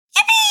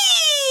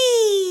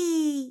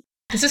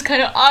This is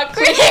kind of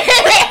awkward.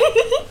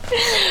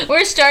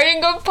 We're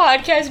starting a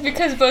podcast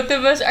because both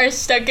of us are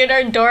stuck in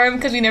our dorm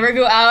because we never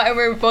go out and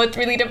we're both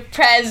really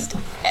depressed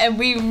and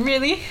we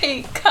really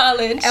hate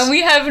college. And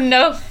we have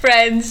no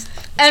friends.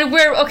 And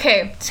we're,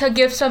 okay, to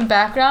give some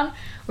background,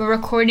 we're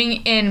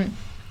recording in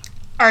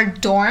our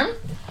dorm.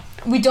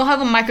 We don't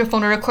have a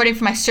microphone. We're recording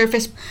from my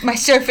surface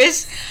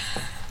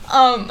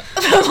from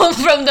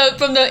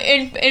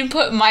the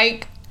input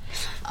mic.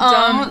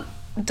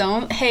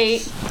 Don't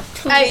hate,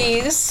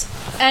 please.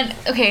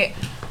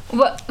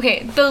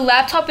 The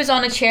laptop is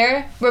on a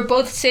chair. We're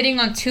both sitting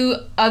on two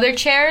other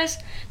chairs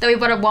that we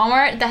bought at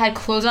Walmart that had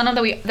clothes on them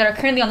that are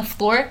currently on the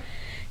floor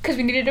because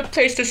we needed a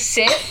place to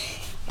sit.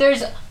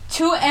 There's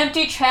 2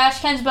 empty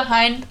trash cans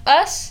behind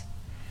us.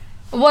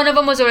 One of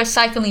them was a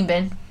recycling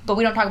bin, but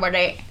we don't talk about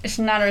that. It's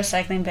not a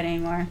recycling bin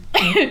anymore.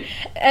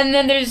 And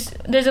then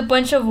there's a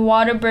bunch of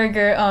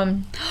Whataburger.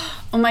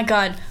 Oh my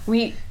god,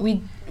 we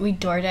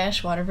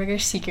DoorDash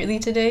Whataburger secretly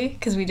today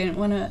because we didn't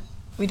want to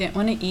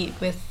eat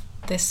with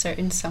this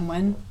certain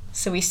someone,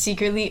 so we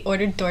secretly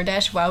ordered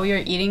DoorDash while we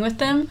were eating with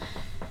them,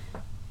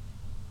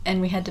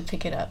 and we had to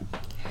pick it up,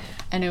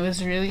 and it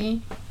was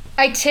really.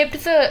 I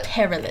tipped the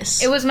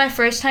perilous. It was my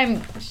first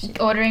time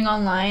ordering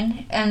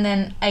online, and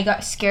then I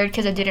got scared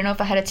because I didn't know if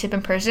I had a tip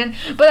in person.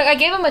 But I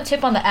gave him a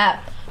tip on the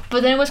app.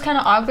 But then it was kind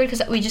of awkward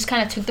because we just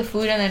kind of took the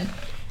food and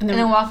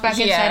then walked back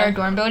inside our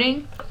dorm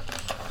building.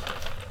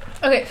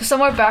 Okay, so some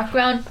more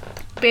background.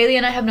 Bailey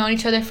and I have known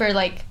each other for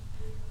like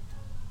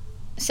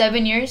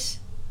 7 years.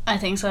 I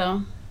think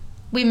so.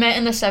 We met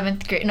in the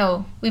 7th grade.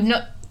 No,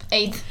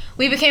 8th.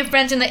 We became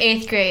friends in the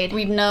 8th grade.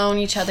 We've known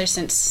each other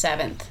since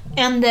 7th.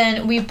 And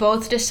then we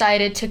both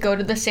decided to go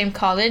to the same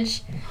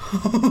college.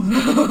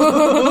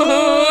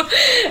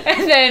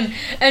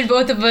 and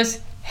both of us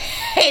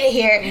hate it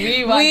here.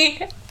 We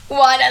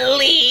want to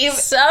leave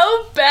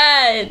so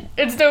bad.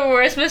 It's the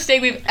worst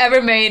mistake we've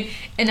ever made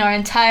in our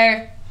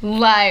entire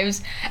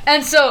lives.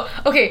 And so,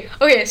 okay,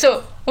 we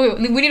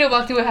need to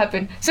walk through what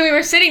happened. So we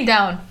were sitting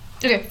down.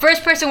 Okay,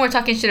 first person we're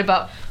talking shit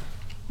about.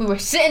 We were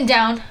sitting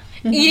down,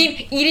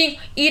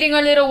 eating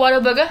our little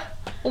Whataburger,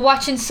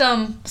 watching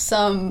some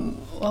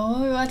what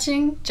were we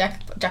watching?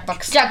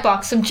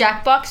 Jackbox. Some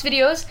Jackbox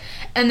videos,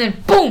 and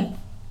then boom,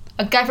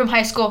 a guy from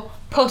high school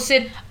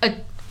posted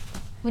what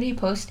did he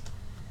post?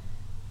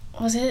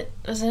 Was it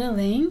a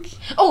link?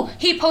 Oh,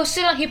 he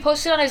posted on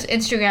his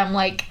Instagram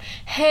like,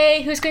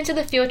 "Hey, who's going to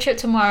the field trip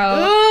tomorrow?"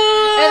 And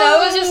I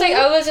was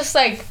just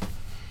like,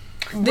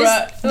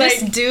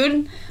 this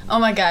dude. Oh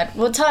my god,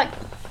 we'll talk.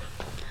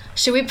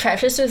 Should we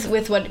preface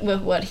with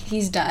what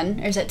he's done,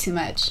 or is that too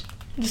much?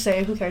 Just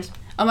say, who cares?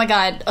 Oh my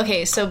god.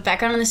 Okay, so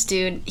background on this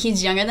dude.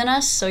 He's younger than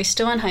us, so he's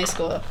still in high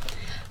school.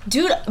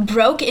 Dude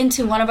broke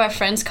into one of our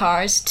friends'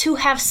 cars to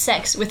have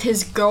sex with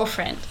his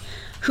girlfriend,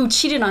 who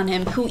cheated on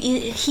him, who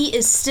he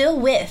is still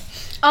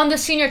with. On our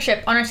senior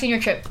trip for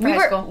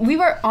high school. We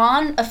were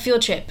on a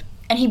field trip,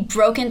 and he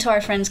broke into our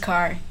friend's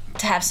car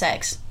to have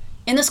sex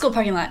in the school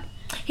parking lot.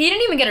 He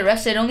didn't even get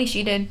arrested. Only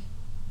she did.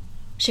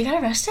 She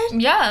got arrested?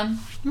 Yeah.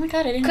 Oh my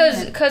god, I didn't know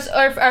that. Because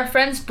our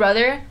friend's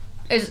brother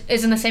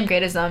is in the same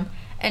grade as them,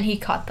 and he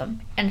caught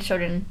them, and so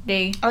then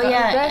they got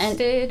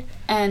arrested.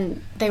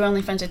 And they were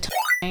only friends with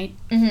right?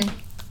 Mm-hmm.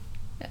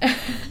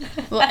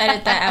 We'll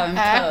edit that out in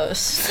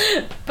post.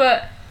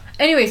 But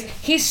anyways,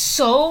 he's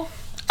so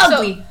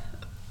ugly.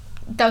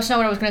 That was not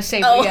what I was gonna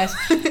say, but yes.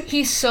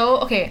 He's so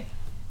okay.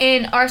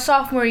 In our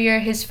sophomore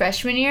year, his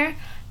freshman year,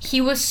 he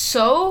was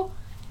so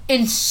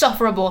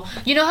insufferable.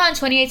 You know how in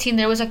 2018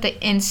 there was like the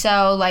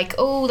incel, like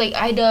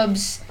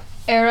iDubbbz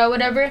era,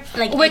 whatever.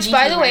 Like, which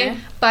by the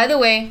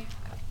way,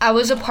 I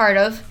was a part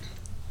of.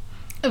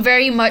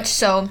 Very much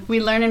so. We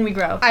learn and we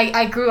grow.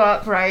 I grew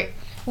up, right?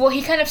 Well,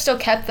 he kind of still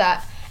kept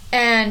that,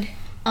 and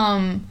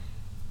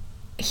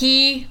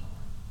he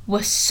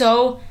was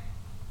so.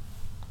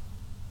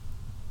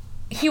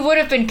 He would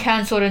have been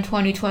canceled in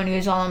 2020,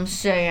 is all I'm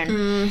saying.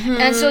 Mm-hmm.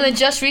 And so then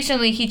just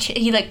recently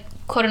he like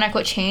quote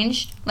unquote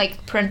changed,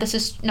 like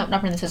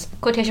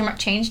quotation mark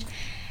changed,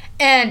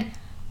 and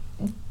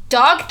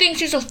Dog thinks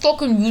he's a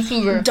fucking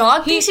YouTuber.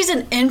 Dog thinks he's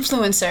an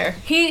influencer.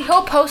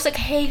 He'll post like,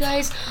 "Hey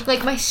guys,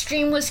 like my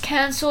stream was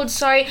canceled.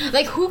 Sorry."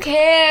 Like, who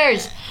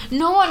cares?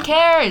 No one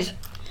cares.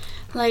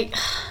 Like,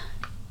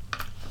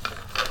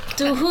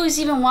 dude, who's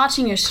even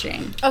watching your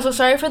stream? Also,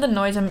 sorry for the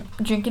noise. I'm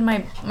drinking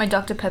my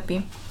Dr.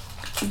 Peppy.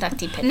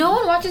 Dr. Peppy. No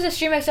one watches the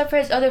stream except for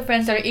his other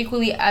friends that are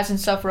equally as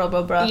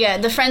insufferable, bro. Yeah,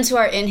 the friends who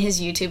are in his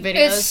YouTube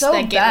videos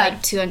that get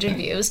like 200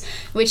 views,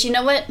 which, you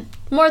know what?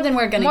 More than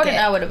we're gonna get. More than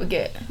I would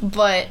get.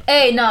 But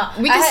hey, nah,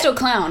 we can still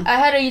clown. I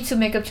had a YouTube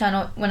makeup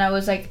channel when I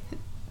was like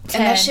 10.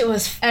 And that shit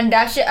was.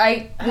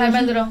 I had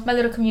my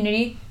little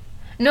community.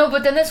 No,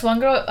 but then this one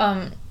girl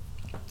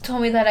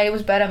told me that I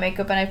was bad at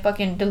makeup, and I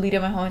fucking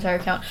deleted my whole entire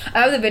account.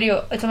 I have the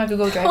video. It's on my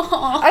Google Drive.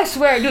 Aww. I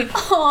swear, dude.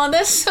 Oh,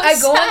 that's so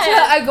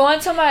sad. I go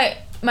into my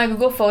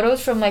Google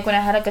Photos from like when I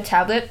had like a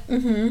tablet,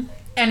 and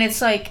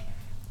it's like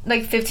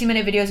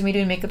 15-minute videos of me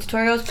doing makeup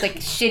tutorials, like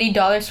shitty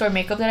dollar store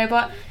makeup that I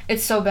bought.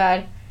 It's so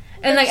bad.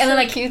 And like, and then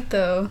like, cute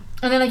though.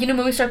 and then like,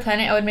 Movie Star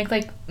Planet, I would make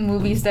like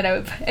movies that I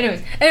would.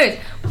 Anyways,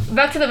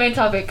 back to the main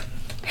topic.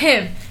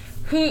 Him,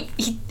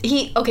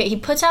 he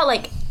puts out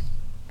like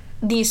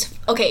these.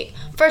 Okay,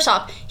 first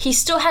off, he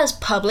still has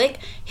public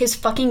his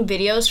fucking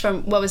videos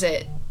from what was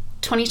it,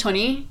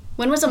 2020?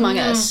 When was Among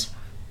Us?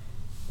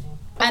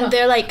 And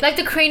they're like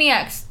the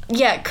Craniacs.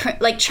 Yeah,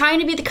 like trying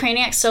to be the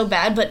Craniacs so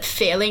bad, but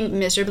failing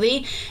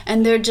miserably,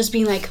 and they're just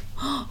being like,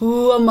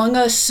 "Ooh, Among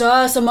Us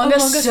sus, Among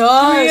Us sus, 3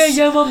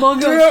 a.m.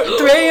 Among Us,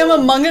 3 a.m.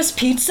 Among Us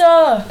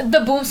pizza."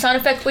 The boom sound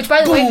effect, which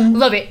by the way,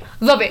 love it,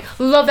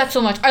 that so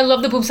much. I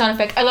love the boom sound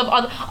effect. I love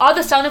all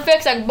the sound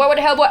effects. Like what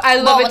the hell? What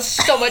I love it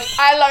so much.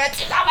 I love it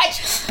so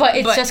much. But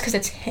it's just because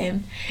it's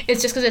him.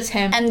 It's just because it's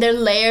him. And they're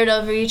layered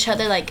over each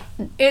other, like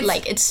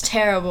it's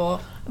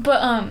terrible.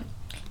 But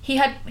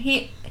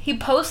he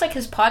posts like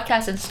his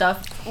podcast and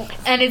stuff,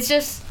 and it's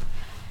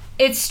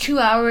 2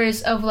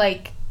 hours of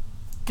like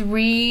they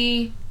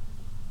were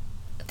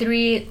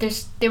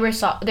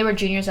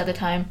juniors at the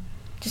time,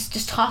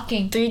 just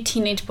talking. 3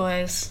 teenage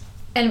boys.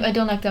 And I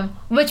don't like them.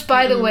 Which,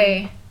 by the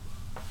way,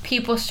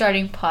 people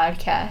starting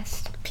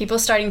podcast.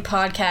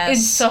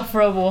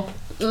 Insufferable.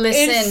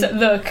 Listen.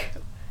 Look.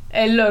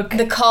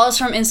 The calls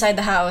from inside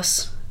the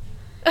house.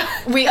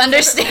 We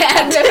understand.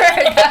 I've never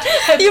heard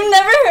that. You've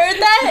never heard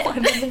that?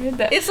 I've never heard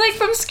that. It's like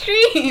from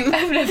Scream.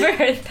 I've never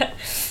heard that.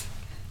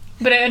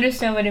 But I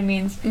understand what it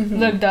means. Mm-hmm.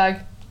 Look, dog.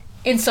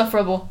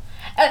 Insufferable.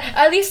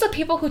 At least the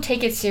people who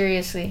take it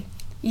seriously.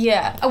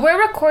 Yeah.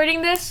 We're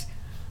recording this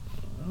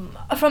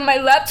from my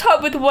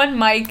laptop with one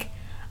mic,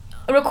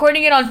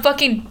 recording it on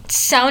fucking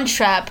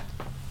Soundtrap.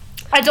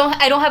 I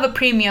don't have a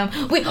premium.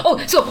 Wait,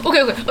 okay.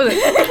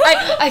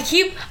 I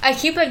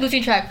keep like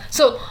losing track.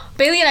 So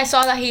Bailey and I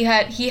saw that he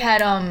had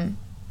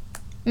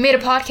made a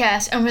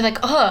podcast, and we're like,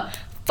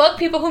 fuck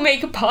people who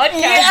make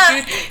podcasts,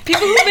 dude.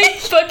 People who make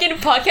fucking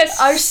podcasts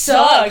are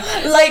suck.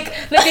 Like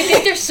they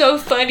think they're so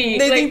funny.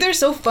 They think they're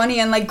so funny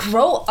and like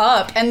grow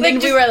up. And then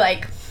we were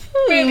like,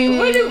 Bailey,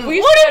 what if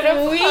we start a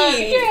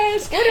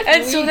podcast?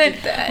 And so then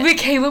we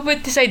came up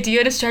with this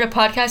idea to start a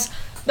podcast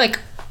like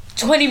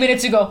 20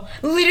 minutes ago.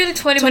 Literally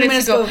 20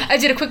 minutes ago. I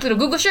did a quick little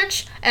Google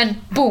search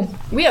and boom.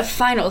 We have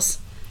finals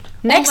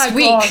next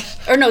week. Gosh.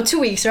 Or no, 2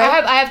 weeks,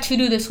 right? I have 2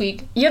 due this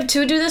week. You have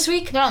 2 due this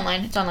week? They're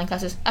online. It's online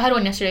classes. I had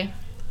one yesterday.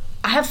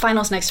 I have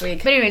finals next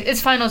week. But anyways,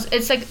 it's finals.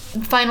 It's like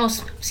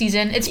finals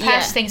season. It's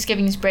past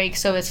Thanksgiving's break,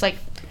 so it's like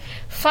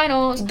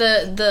finals.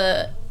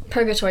 The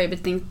purgatory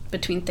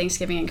between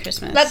Thanksgiving and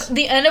Christmas. Like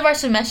the end of our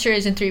semester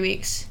is in 3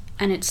 weeks.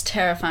 And it's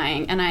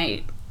terrifying.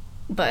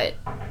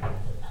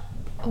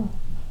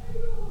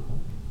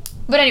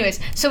 But anyways,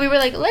 so we were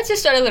like, let's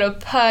just start a little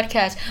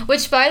podcast.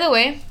 Which, by the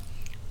way,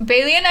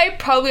 Bailey and I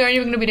probably aren't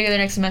even going to be together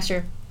next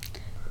semester.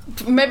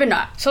 Maybe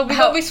not. So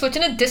we'll be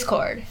switching to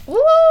Discord. Woo!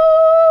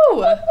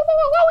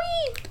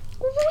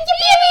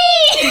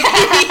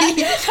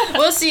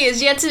 We'll see.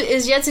 Is yet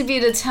to be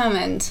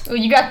determined. Oh,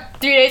 you got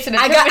 3 days to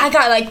determine. I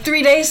got like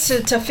 3 days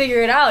to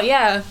figure it out.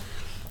 Yeah.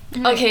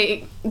 Mm-hmm.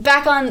 Okay,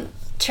 back on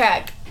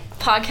track.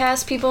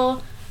 Podcast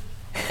people,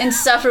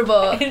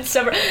 insufferable.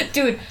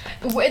 Dude,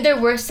 they're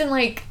worse than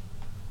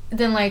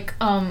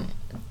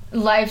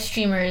live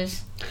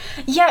streamers.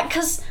 Yeah,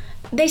 cause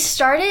they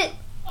start it,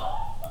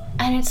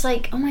 and it's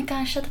like, oh my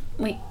gosh,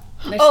 wait.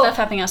 There's stuff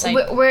happening outside.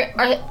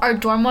 Our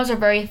dorm walls are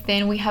very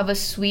thin. We have a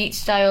suite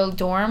style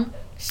dorm,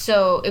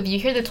 so if you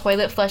hear the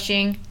toilet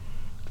flushing,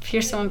 if you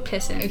hear someone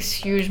pissing,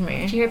 excuse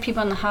me. If you hear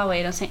people in the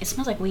hallway, don't say it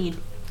smells like weed.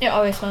 It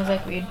always smells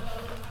like weed.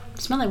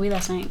 It smelled like weed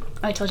last night. Oh,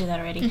 I told you that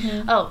already.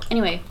 Mm-hmm. Oh,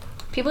 anyway,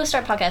 people who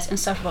start podcasts,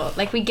 insufferable.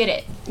 Like, we get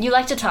it. You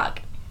like to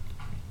talk.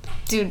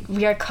 Dude,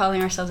 we are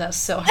calling ourselves out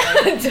so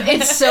hard.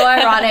 It's so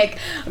ironic,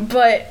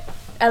 but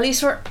at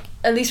least we're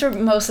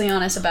mostly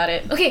honest about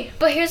it. Okay,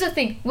 but here's the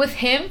thing with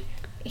him.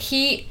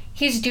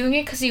 He's doing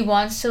it because he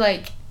wants to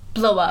like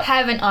blow up,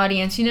 have an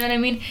audience, you know what I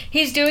mean?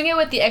 He's doing it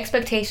with the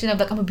expectation of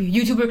like, I'm gonna be a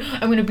YouTuber,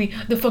 I'm gonna be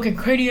the fucking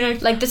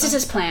Craniac. Like, this is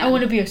his plan. I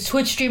want to be a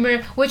Twitch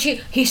streamer, which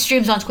he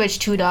streams on Twitch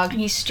too, dog.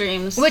 He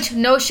streams. Which,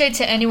 no shade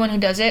to anyone who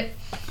does it.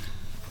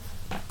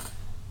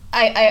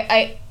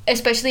 I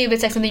especially if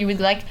it's like something you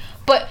really like,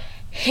 but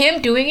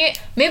him doing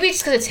it, maybe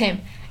it's because it's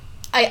him.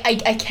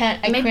 I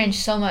can't. I cringe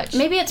so much.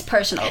 Maybe it's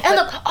personal. And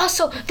look,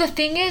 also the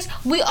thing is,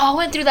 we all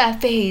went through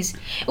that phase.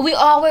 We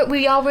all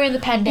were in the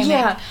pandemic.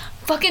 Yeah.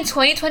 Fucking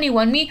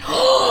 2021 me.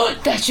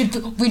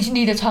 We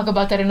need to talk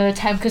about that another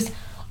time because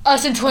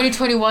us in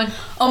 2021.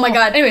 Oh my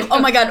god. Anyways. Oh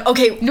my god.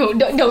 Okay. No,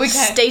 we can't.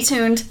 Stay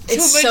tuned.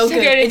 It's so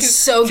good. It's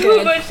so good.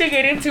 Too much to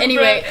get into.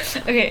 Anyway.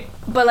 Bro. Okay.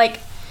 But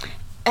like,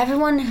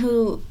 everyone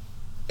who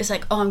is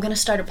like, oh, I'm gonna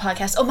start a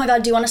podcast. Oh my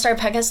god, do you want to start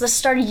a podcast? Let's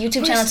start a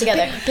YouTube channel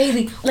together.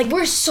 Bailey, like,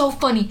 we're so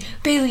funny.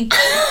 Bailey,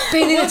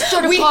 let's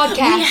start a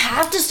podcast. We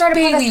have to start a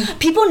podcast.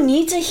 People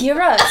need to hear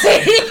us.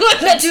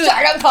 Let's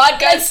start a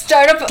podcast. Let's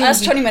start up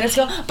us 20 minutes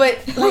ago.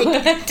 But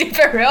like, dude,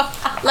 for real.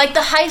 Like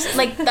the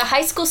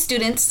high school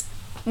students,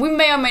 we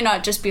may or may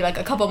not just be like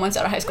a couple months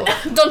out of high school.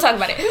 Don't talk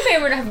about it. We may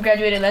or may not have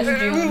graduated last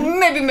June.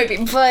 Maybe.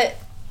 But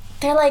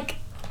they're like,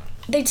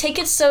 they take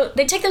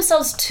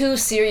themselves too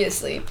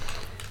seriously.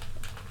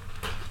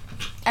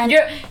 And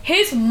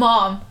his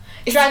mom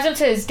drives him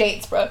to his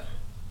dates, bro.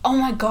 Oh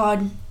my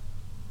god.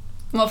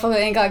 Motherfucker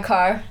ain't got a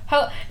car.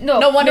 How? No.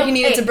 No wonder he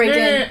needed to break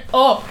in. No.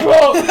 Oh,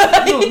 bro.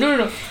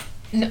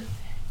 No.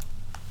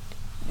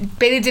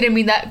 Bailey didn't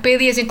mean that.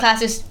 Bailey is in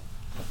classes.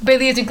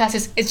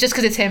 It's just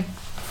because it's him.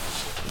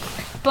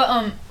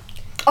 But,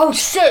 Oh,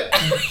 shit.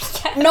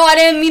 No, I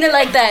didn't mean it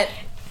like that.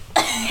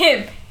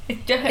 Him.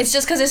 It's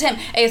just because it's him.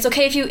 Hey, it's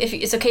okay if you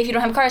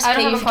don't have a car. It's okay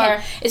I don't have a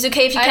car. It's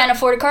okay if you can't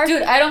afford a car.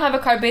 Dude, I don't have a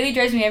car. Bailey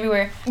drives me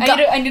everywhere.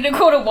 I need to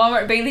go to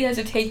Walmart. Bailey has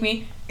to take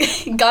me.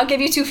 God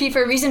gave you 2 feet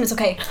for a reason. It's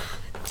okay.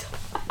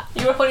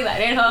 You were holding that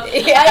in, huh?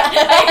 Yeah.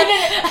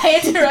 I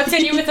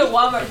interrupted you with the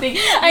Walmart thing.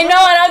 I know,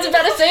 and I was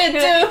about to say it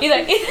too. He's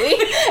like,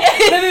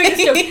 let me make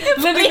this joke.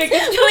 Let me make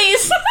this joke.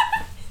 Please.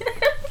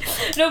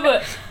 No,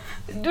 but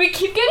we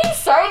keep getting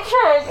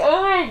sidetracked.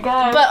 Oh my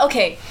god. But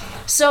okay,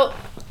 so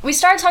we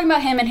started talking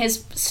about him and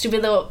his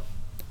stupid little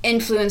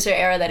influencer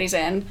era that he's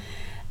in,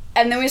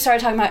 and then we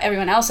started talking about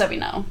everyone else that we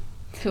know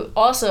who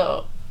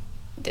also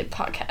did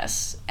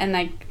podcasts and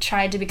like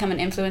tried to become an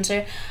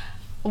influencer.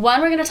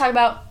 One, we're gonna talk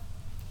about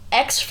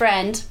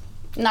ex-friend,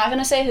 not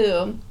gonna say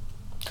who.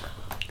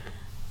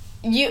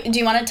 Do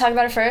you want to talk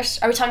about it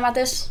first? Are we talking about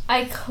this?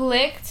 I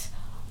clicked.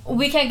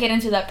 We can't get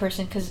into that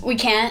person because we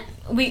can't.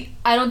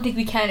 I don't think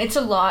we can. It's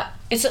a lot.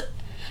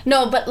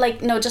 No,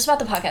 just about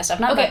the podcast stuff,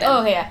 not about them.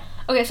 Oh, okay, yeah.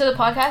 Okay, so the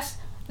podcast,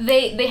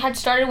 they had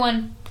started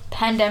one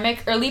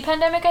early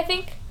pandemic, I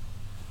think.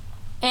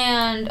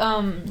 And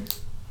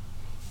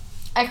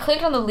I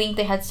clicked on the link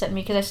they had sent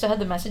me because I still had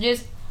the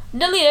messages.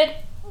 Deleted,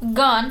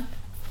 gone.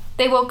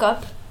 They woke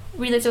up,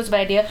 realized it was a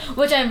bad idea,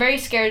 which I'm very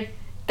scared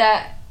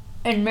that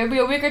in maybe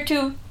a week or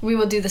two we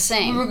will do the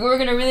same. We're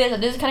gonna realize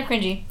that this is kind of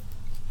cringy.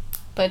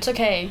 But it's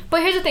okay.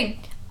 But here's the thing.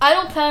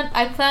 I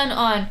plan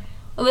on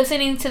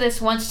listening to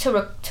this once to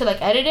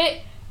like edit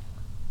it,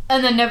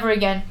 and then never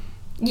again.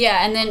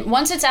 Yeah, and then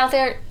once it's out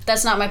there,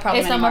 that's not my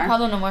problem anymore. It's not my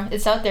problem no more.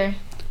 It's out there.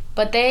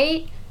 But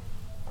they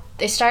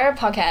started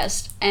a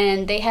podcast,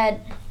 and they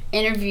had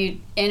interviewed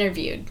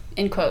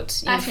in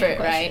quotes, asked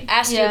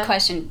you a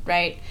question,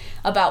 right,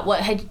 about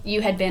what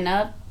you had been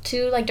up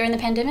to like during the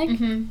pandemic.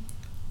 Mm-hmm.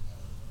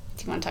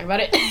 Do you want to talk about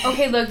it?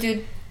 Okay, look,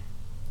 dude.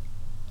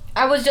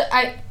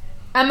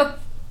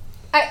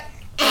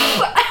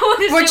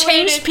 We're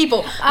changed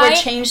people.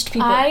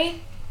 I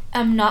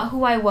am not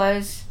who I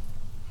was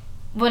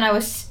when I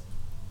was.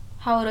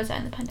 How old was I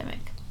in the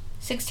pandemic?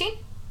 16?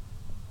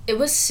 It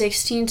was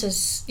 16 to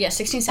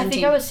 17. I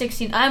think I was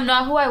 16. I'm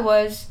not who I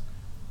was.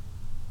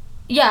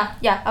 Yeah,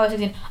 I was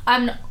 16.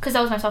 Because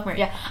that was my sophomore.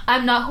 Yeah,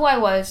 I'm not who I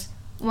was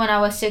when I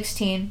was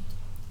 16.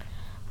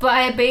 But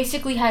I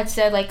basically had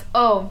said like,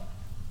 oh,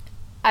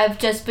 I've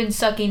just been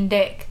sucking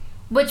dick.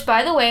 Which,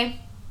 by the way,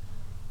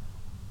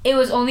 it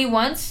was only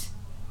once,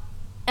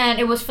 and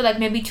it was for like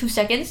maybe 2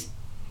 seconds.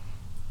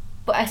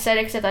 But I said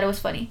it because I thought it was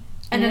funny,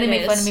 and then they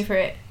made fun of me for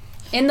it.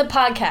 In the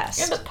podcast,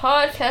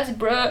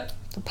 bruh.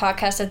 The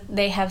podcast that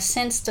they have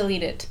since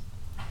deleted.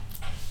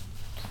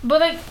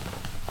 But like,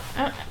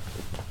 oh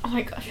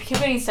my gosh, we keep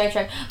getting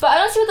sidetracked. But I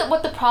don't see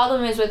what the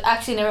problem is with.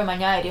 Actually, never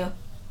mind. Yeah, I do.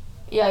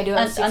 Yeah, I do.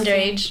 I was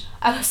underage.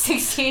 I was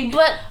 16.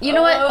 But you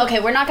know what? Okay,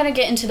 we're not gonna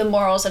get into the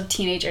morals of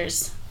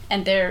teenagers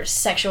and their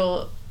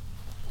sexual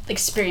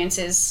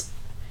experiences.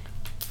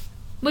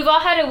 We've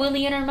all had a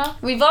willy in our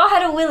mouth. We've all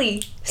had a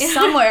willy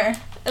somewhere.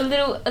 a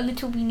little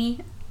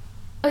weenie.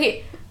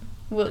 Okay.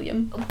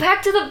 William.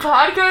 Back to the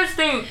podcast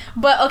thing.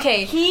 But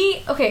okay.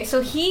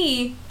 So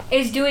he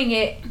is doing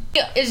it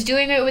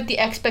with the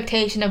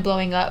expectation of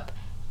blowing up.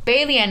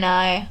 Bailey and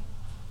I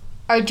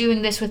are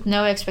doing this with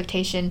no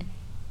expectation.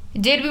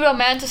 Did we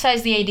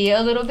romanticize the idea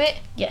a little bit?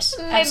 Yes,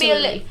 maybe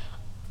absolutely.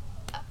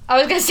 I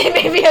was gonna say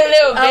maybe a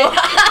little bit.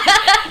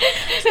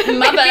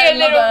 My bad, a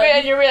little bad. bit,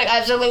 and you're like,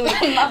 absolutely.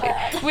 My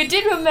bad. We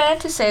did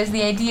romanticize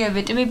the idea of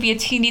it. It may be a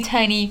teeny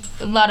tiny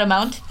lot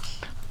amount.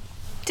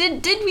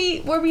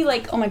 Were we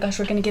like, oh my gosh,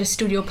 we're gonna get a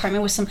studio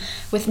apartment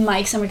with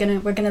mics, and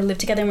we're gonna live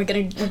together, and we're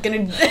gonna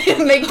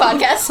make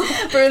podcasts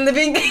for a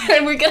living,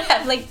 and we're gonna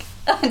have like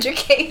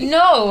 100K?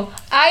 No,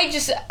 I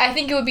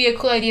think it would be a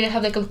cool idea to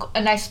have like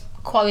a nice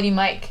quality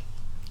mic.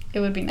 It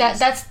would be nice.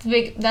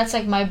 That's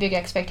like my big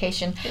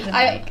expectation.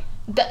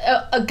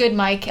 A good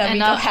mic that we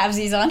go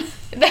halvesies on.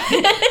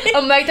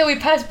 A mic that we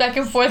pass back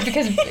and forth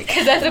because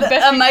that's the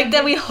best. A mic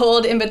that we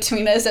hold in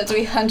between us as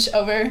we hunch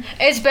over.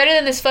 It's better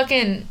than this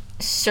fucking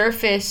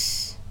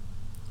Surface.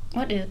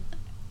 What is?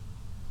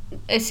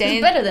 It's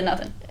better than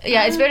nothing.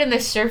 Yeah, it's better than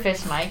this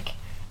Surface mic.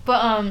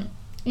 But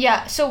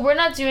yeah. So we're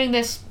not doing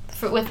this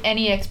with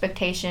any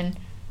expectation.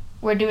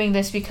 We're doing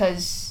this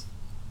because.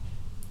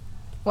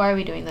 Why are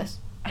we doing this?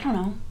 I don't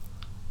know.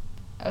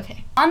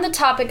 Okay. On the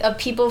topic of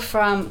people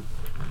from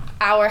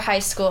our high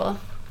school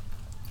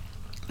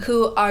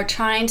who are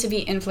trying to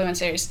be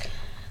influencers,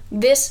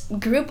 this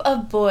group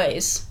of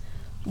boys,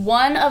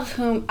 one of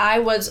whom I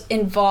was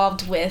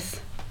involved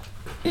with.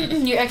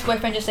 Your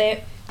ex-boyfriend, just say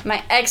it.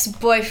 My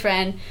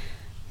ex-boyfriend.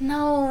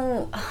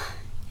 No.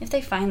 If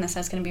they find this,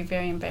 that's going to be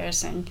very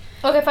embarrassing.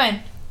 Okay,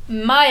 fine.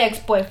 My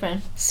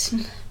ex-boyfriend.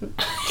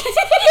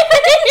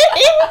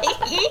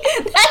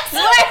 That's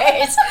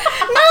worse.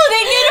 No,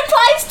 it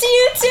applies to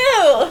you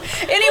too.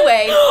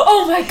 Anyway.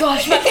 Oh my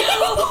gosh.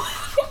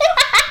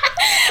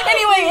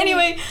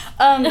 Anyway,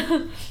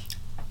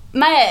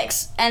 my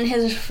ex and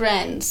his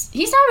friends.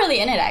 He's not really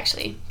in it,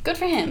 actually. Good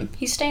for him.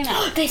 He's staying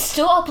out. They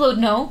still upload,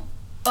 no?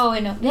 Oh,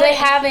 wait, no. They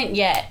haven't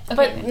yet. Okay.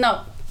 But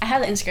no, I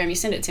have the Instagram. You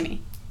send it to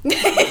me.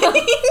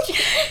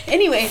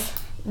 Anyway,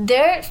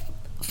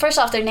 first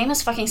off, their name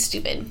is fucking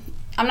stupid.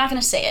 I'm not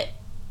gonna say it,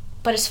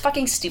 but it's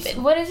fucking stupid.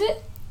 What is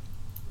it?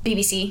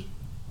 BBC.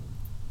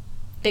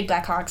 Big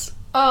Black Hogs.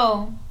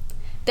 Oh.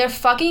 They're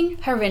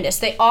fucking horrendous.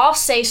 They all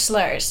say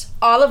slurs.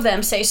 All of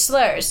them say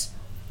slurs.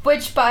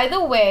 Which, by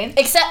the way...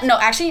 Except, no,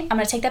 actually, I'm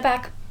gonna take that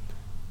back.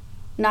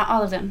 Not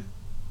all of them.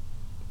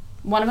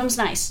 One of them's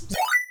nice.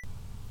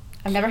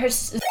 I've never heard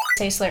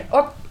say slur.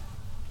 Or,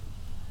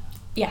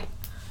 yeah.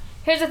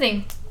 Here's the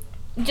thing.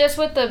 Just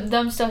with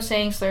them still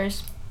saying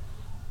slurs.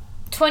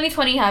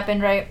 2020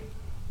 happened, right?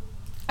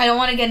 I don't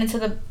want to get into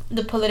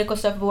the political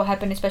stuff of what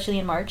happened, especially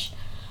in March.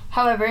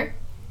 However,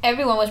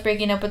 everyone was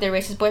breaking up with their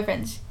racist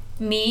boyfriends.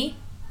 Me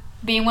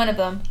being one of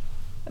them.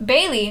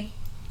 Bailey.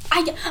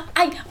 I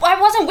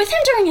wasn't with him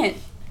during it.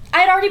 I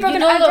had already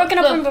broken up with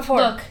him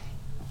before.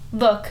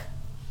 Look.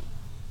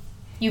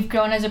 You've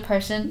grown as a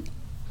person.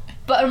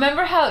 But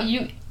remember how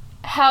you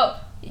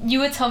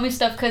would tell me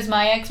stuff because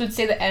my ex would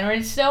say the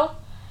N-word still?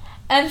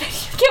 And then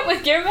you get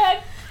with your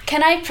man?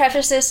 Can I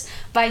preface this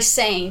by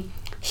saying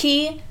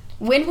okay,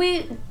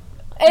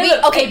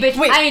 bitch,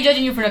 wait. I ain't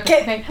judging you for nothing.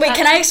 Okay? Wait,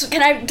 can I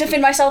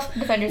defend myself?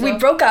 Defend yourself. We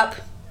broke up.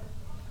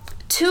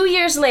 2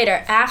 years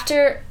later,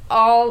 after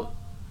all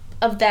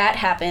of that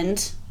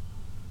happened,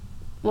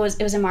 it was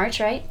in March,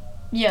 right?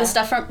 Yeah.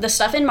 The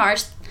stuff in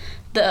March,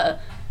 the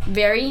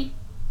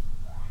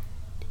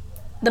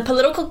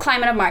political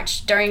climate of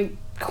March during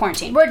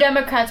quarantine. We're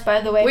Democrats, by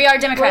the way. We are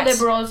Democrats. We're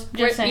liberals.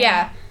 Just saying.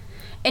 Yeah.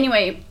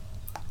 Anyway,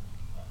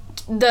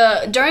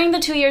 during the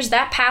 2 years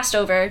that passed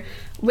over,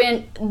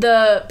 when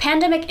the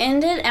pandemic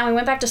ended and we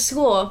went back to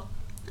school,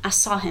 I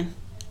saw him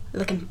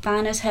looking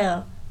fine as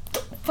hell.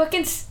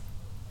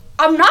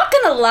 I'm not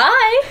gonna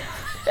lie.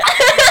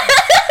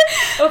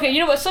 Okay, you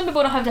know what? Some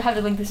people don't have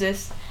to link to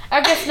this.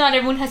 I guess not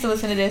everyone has to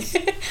listen to this.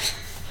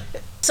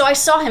 So I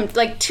saw him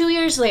like 2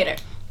 years later.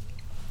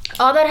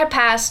 All that had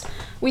passed.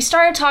 We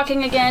started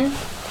talking again.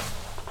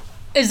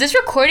 Is this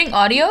recording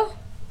audio?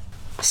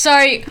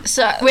 Sorry.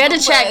 We had to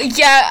check.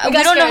 Yeah, we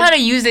don't know scared. how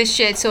to use this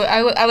shit, so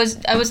I was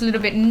a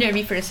little bit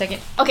nervy for a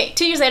second. Okay,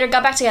 2 years later,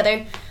 got back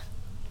together.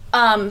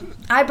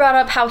 I brought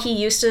up how he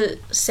used to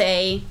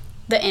say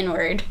the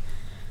N-word.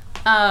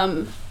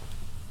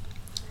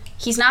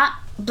 He's not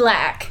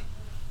black.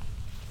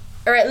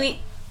 Or at least...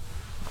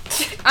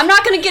 I'm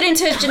not going to get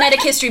into his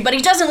genetic history, but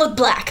he doesn't look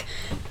black.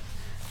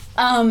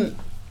 And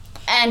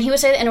he would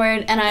say the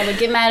N-word, and I would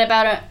get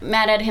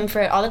mad at him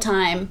for it all the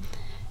time.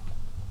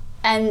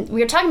 And we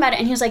were talking about it,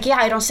 and he was like, yeah,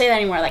 I don't say that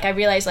anymore. Like, I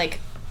realized, like,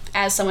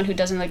 as someone who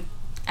doesn't look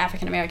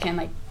African-American,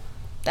 like,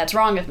 that's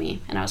wrong of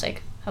me. And I was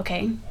like,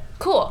 okay,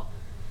 cool.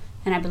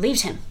 And I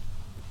believed him.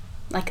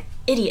 Like,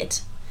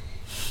 idiot.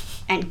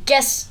 And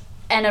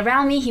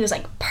around me, he was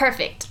like,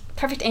 perfect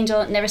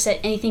angel, never said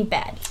anything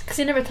bad. Because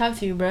he never talked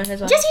to you, bro.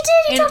 That's why. Yes, he did.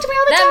 He talked to me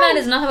all the time. That man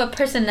does not have a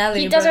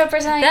personality. He does have a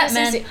personality. That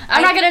man.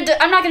 I'm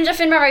not gonna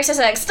defend my racist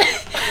ex. But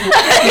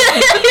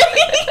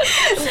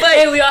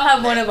hey, we all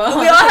have one of them.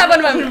 We all have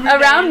one of them.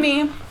 Around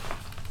me,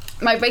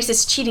 my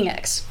racist cheating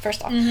ex.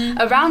 First off,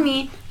 around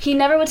me, he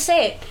never would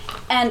say it,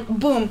 and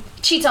boom,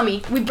 cheats on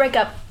me. We break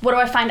up. What do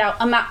I find out?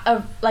 I'm not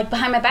like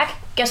behind my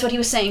back. Guess what he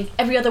was saying?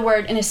 Every other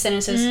word in his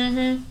sentences.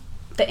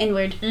 The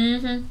N-word.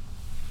 And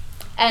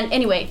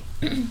anyway.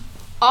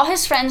 All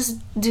his friends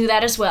do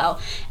that as well.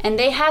 And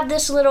they have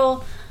this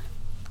little,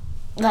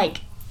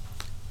 like,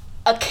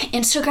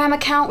 Instagram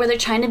account where they're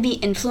trying to be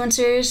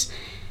influencers.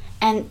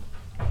 And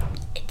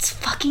it's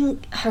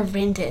fucking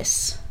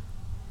horrendous.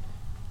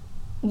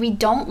 We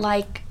don't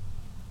like...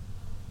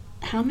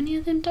 How many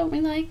of them don't we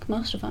like?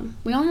 Most of them.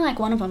 We only like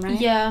one of them, right?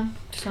 Yeah,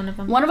 just one of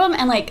them. One of them,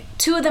 and, like,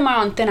 two of them are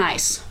on thin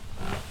ice.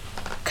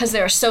 Because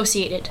they're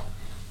associated.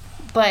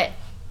 But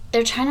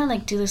they're trying to,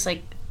 like, do this,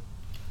 like,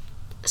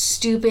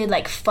 stupid,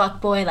 like,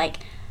 fuckboy, like,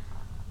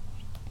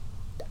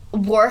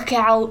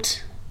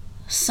 workout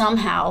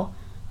somehow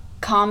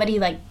comedy,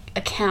 like,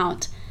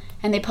 account,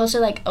 and they posted,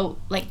 like,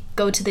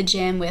 go to the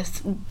gym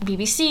with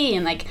BBC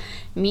and, like,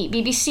 meet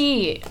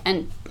BBC,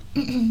 and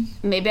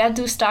maybe I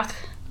do stalk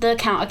the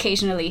account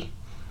occasionally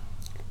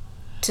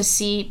to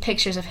see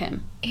pictures of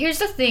him. Here's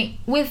the thing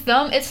with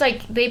them, it's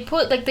like they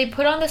put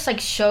on this, like,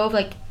 show of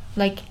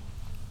like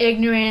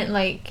ignorant,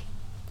 like,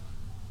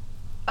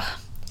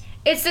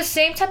 it's the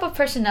same type of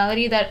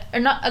personality that, or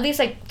not, at least,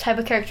 like, type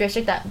of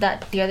characteristic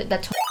that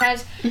Tony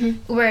has,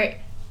 where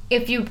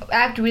if you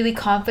act really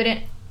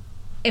confident,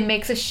 it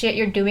makes the shit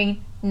you're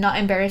doing not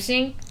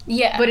embarrassing.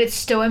 Yeah. But it's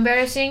still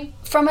embarrassing.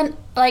 From an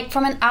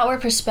outward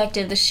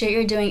perspective, the shit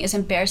you're doing is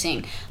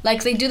embarrassing.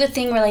 Like, they do the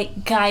thing where,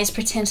 like, guys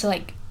pretend to,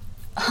 like,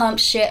 hump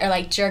shit or,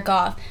 like, jerk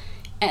off,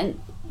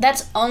 and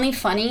that's only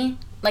funny,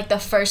 like, the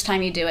first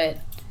time you do it.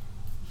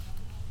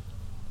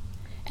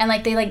 and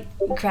like they like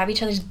grab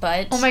each other's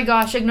butts. Oh my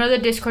gosh! Ignore the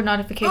Discord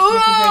notification if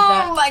you heard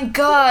that. Oh my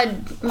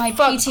god, my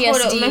Fuck,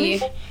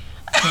 PTSD.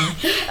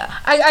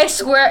 I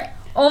swear.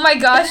 Oh my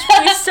gosh!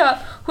 Please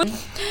stop.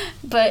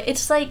 But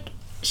it's like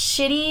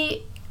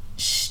shitty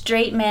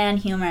straight man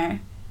humor,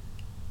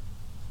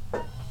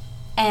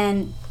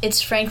 and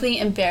it's frankly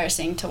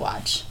embarrassing to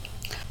watch.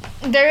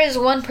 There is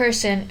one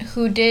person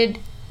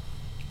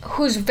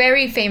who's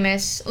very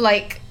famous,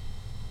 like,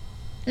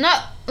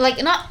 not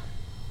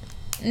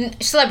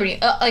celebrity,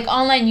 like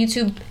online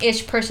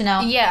YouTube-ish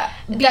personnel. Yeah,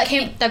 that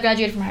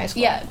graduated from high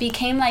school. Yeah,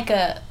 became like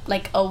a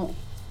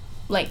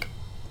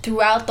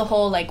throughout the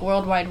whole like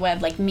World Wide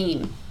Web like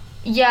meme.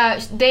 Yeah,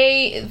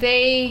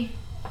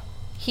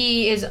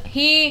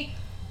 he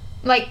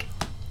like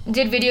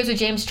did videos with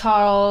James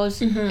Charles.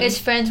 Mm-hmm. Is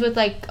friends with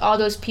like all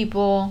those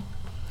people,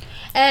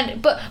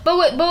 and but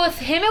with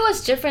him it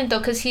was different though,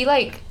 because he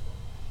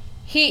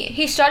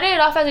started it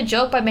off as a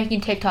joke by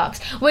making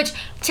TikToks, which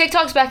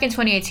TikToks back in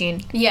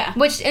 2018. Yeah.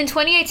 Which in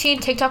 2018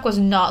 TikTok was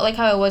not like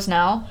how it was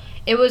now.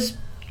 It was,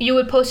 you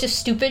would post just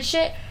stupid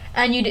shit,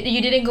 and you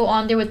didn't go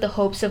on there with the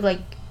hopes of like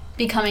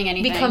becoming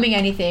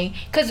anything.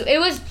 Because it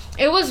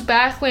was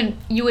back when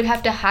you would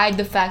have to hide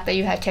the fact that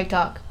you had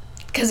TikTok.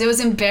 Because it was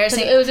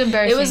embarrassing. It was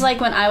embarrassing. It was like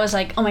when I was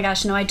like, oh my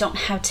gosh, no, I don't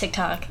have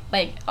TikTok.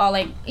 Like, all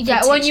like,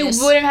 yeah, when you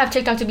wouldn't have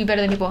TikTok to be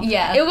better than people.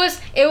 Yeah. It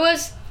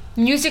was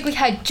Musical.ly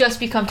had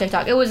just become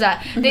TikTok. It was that.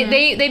 Mm-hmm.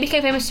 They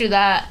became famous through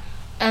that.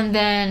 And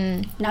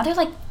then now they're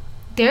like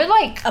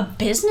a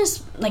business,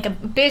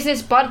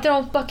 bought their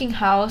own fucking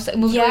house, like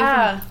moved away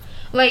from,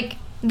 like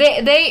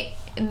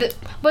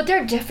but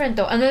they're different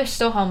though, and they're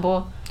so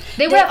humble.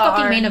 They were at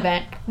fucking main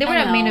event. They were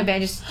at main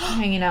event just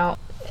hanging out.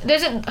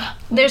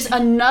 There's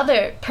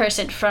another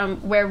person from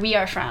where we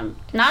are from.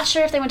 Not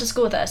sure if they went to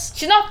school with us.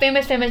 She's not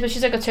famous, but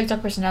she's like a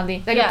TikTok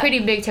personality. Like a pretty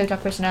big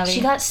TikTok personality.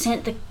 She got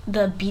sent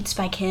the Beats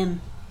by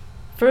Kim.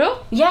 For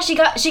real? Yeah, she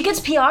gets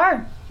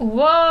PR.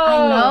 Whoa.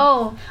 I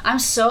know. I'm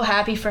so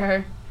happy for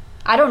her.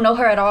 I don't know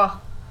her at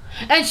all.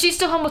 And she's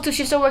still humble too.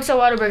 She still works at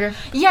Whataburger.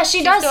 Yeah,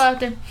 she's does. Still out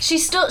there. She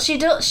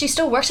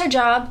still works her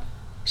job.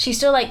 She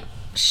still like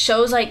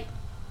shows like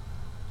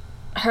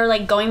her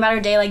like going about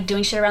her day, like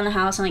doing shit around the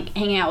house and like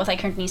hanging out with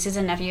like her nieces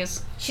and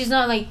nephews. She's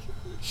not like,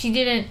 she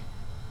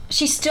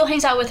still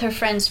hangs out with her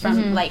friends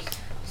from like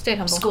stayed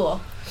humble.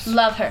 School.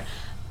 Love her.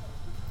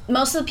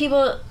 Most of the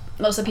people,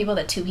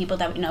 the two people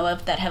that we know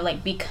of that have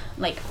like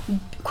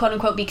quote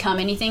unquote become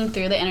anything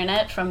through the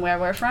internet from where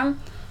we're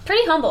from,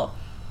 pretty humble.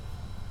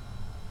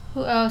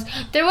 Who else?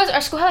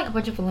 Our school had like a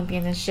bunch of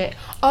Olympians and shit.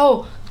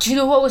 Oh, do you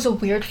know what was a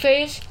weird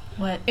phase?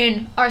 What?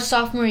 In our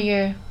sophomore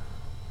year,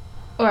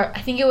 or I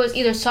think it was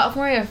either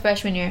sophomore year or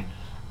freshman year.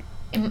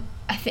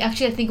 I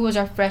think it was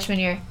our freshman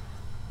year.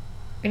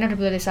 We're gonna have to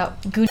blur this out.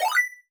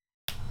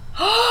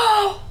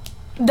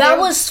 That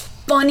was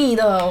funny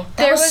though.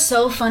 That was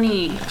so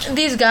funny.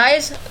 These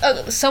guys,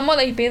 someone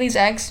like Bailey's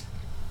ex,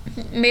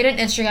 made an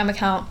Instagram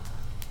account.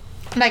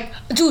 Like,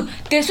 dude,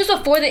 this was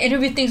before the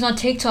interview things on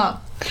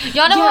TikTok.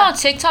 Y'all know how on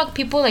TikTok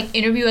people like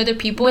interview other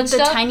people with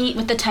and stuff?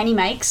 With the tiny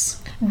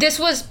mics? This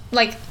was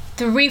like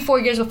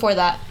 3-4 years before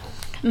that.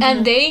 Mm-hmm.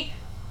 And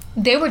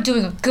they were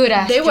doing a good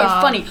ass job. They were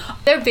funny.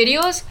 Their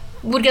videos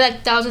would get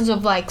like thousands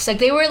of likes. Like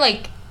they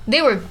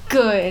were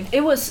good.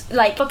 It was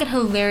like fucking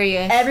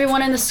hilarious.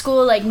 Everyone in the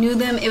school like knew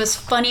them. It was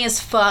funny as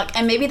fuck.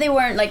 And maybe they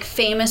weren't like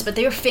famous, but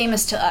they were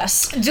famous to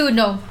us. Dude,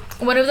 no.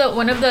 One of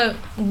the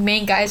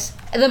main guys,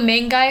 the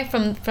main guy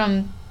from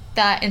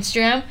that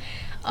Instagram,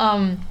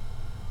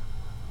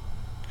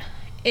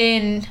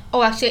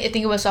 actually I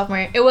think it was sophomore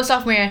year. It was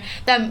sophomore year.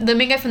 That the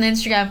main guy from the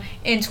Instagram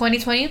in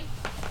 2020,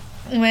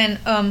 when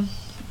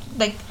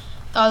like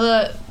all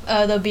the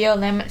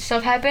BLM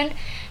stuff happened,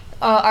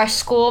 our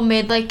school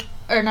made like,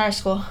 or not our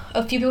school,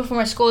 a few people from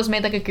our school has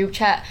made like a group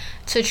chat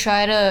to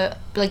try to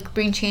like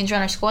bring change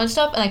around our school and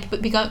stuff,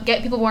 and like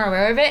get people more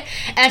aware of it.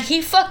 And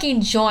he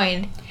fucking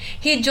joined.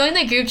 He joined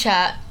the group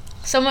chat.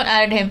 Someone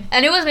added him,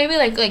 and it was maybe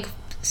like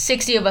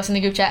 60 of us in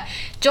the group chat.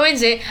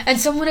 Joins it, and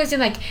someone is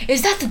in like,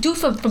 is that the dude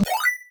from? And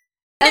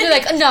they're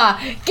like, nah,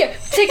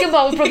 take him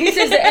out, bro. He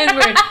says the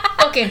N-word.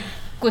 Fucking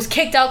was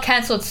kicked out,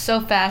 canceled so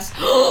fast.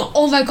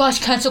 Oh my gosh,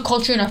 cancel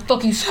culture in our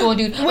fucking school,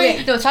 dude.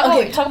 Wait, no, talk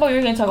about what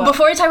you're gonna talk about.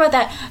 Before we talk about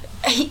that,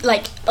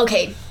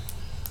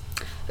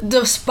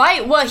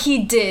 despite what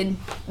he did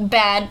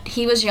bad,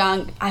 he was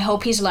young. I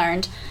hope he's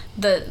learned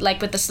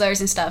with the slurs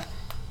and stuff.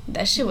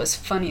 That shit was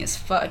funny as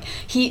fuck.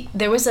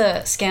 There was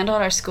a scandal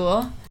at our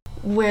school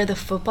where the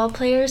football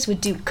players would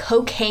do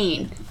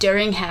cocaine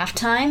during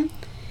halftime,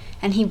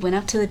 and he went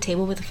up to the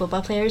table with the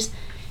football players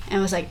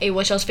and was like, hey,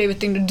 what's y'all's favorite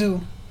thing to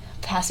do?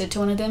 Pass it to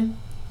one of them.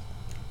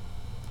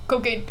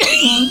 Cocaine.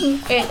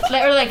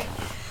 Or like,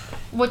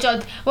 what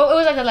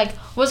was like,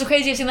 what's the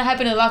craziest thing that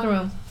happened in the locker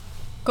room?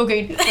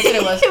 Cocaine. That's what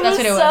it was. It was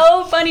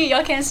so funny.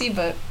 Y'all can't see,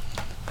 but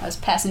I was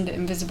passing the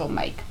invisible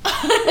mic.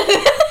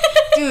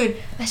 Dude,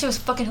 that shit was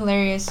fucking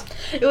hilarious.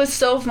 It was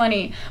so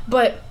funny.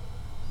 But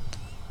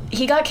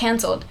he got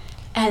canceled,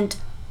 and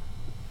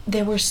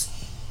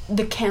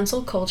the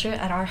cancel culture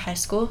at our high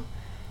school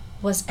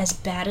was as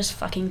bad as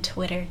fucking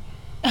Twitter.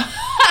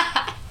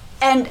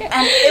 and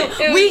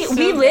we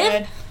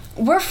live.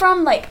 We're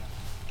from like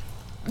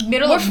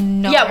middle of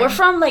nowhere. Yeah, we're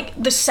from like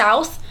the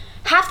south.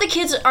 Half the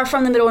kids are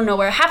from the middle of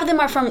nowhere. Half of them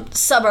are from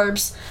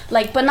suburbs,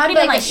 like, but not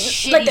even like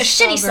the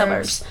shitty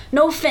suburbs.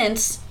 No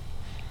offense.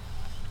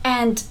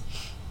 And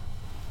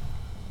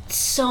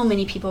so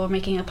many people were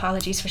making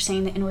apologies for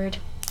saying the N-word.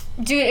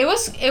 Dude, it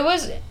was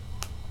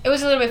a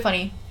little bit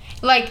funny.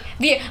 Like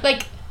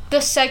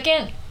the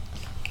second.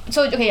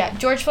 So okay, yeah,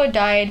 George Floyd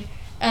died,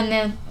 and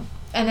then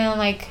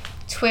like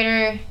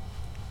Twitter.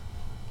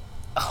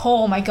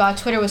 Oh my god,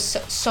 Twitter was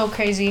so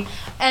crazy,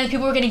 and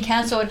people were getting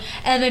canceled,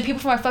 and then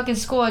people from our fucking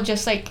school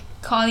just like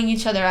calling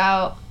each other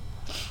out.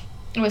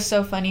 It was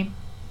so funny.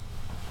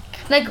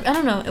 Like, I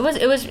don't know, it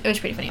was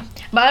pretty funny,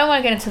 but I don't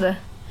want to get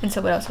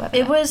into what else about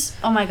it. Was,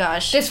 oh my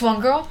gosh, this one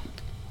girl,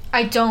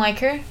 I don't like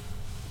her.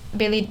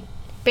 Bailey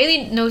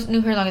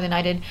knew her longer than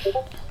I did.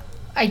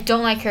 I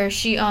don't like her.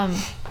 She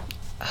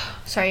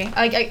sorry,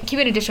 I keep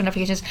getting additional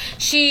notifications.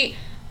 She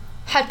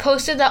had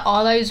posted that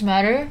All Lives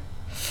Matter.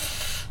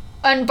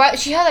 And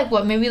she had like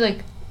what, maybe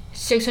like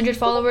 600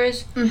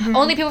 followers. Mm-hmm.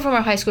 Only people from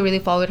our high school really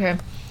followed her.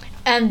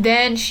 And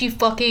then she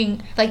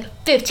fucking like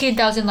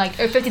 15,000 likes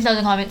or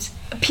 15,000 comments.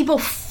 People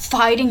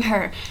fighting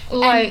her,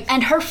 like,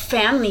 and her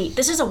family.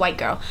 This is a white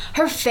girl.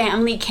 Her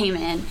family came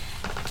in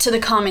to the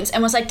comments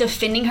and was like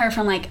defending her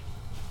from like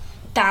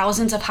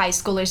thousands of high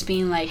schoolers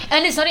being like.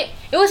 And it's not. It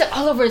was like,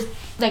 all over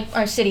like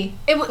our city.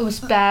 It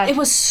was bad. It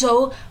was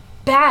so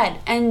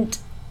bad. And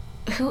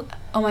who?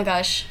 Oh my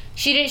gosh.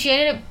 She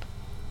ended up.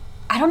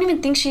 I don't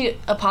even think she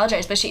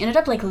apologized, but she ended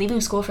up like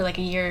leaving school for like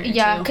a year or two.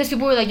 Because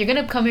people were like, you're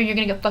gonna come here and you're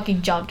gonna get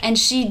fucking jumped. And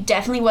she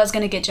definitely was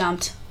gonna get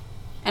jumped.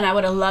 And I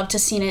would have loved to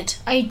seen it.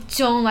 I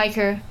don't like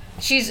her.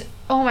 She's,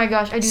 oh my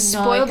gosh, I do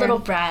not like her. Spoiled little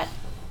brat.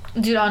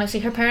 Dude, honestly,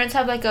 her parents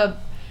have like a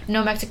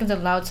no Mexicans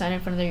allowed sign in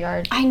front of their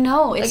yard. I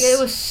know. Like, it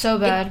was so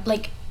bad.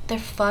 Like, they're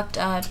fucked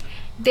up.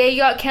 They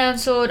got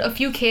canceled. A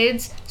few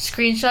kids,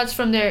 screenshots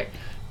from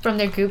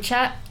their group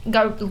chat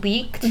got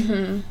leaked.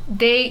 Mm-hmm.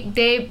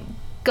 They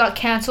got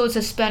canceled,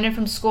 suspended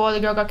from school. The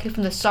girl got kicked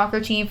from the soccer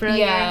team for a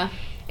year.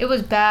 It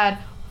was bad.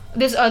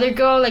 This other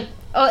girl, like,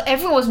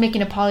 everyone was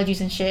making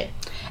apologies and shit.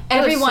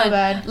 Everyone, was so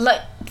bad.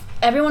 Like,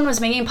 everyone was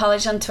making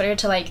apologies on Twitter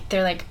to like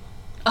their like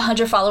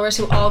 100 followers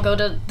who all go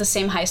to the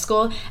same high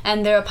school,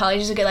 and their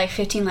apologies would get like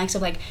 15 likes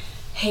of like,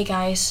 hey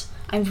guys,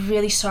 I'm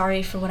really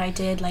sorry for what I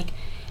did. Like,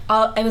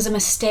 it was a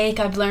mistake.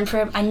 I've learned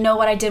from it. I know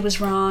what I did was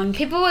wrong.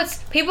 People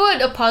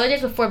would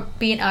apologize before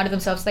being out of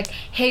themselves. Like,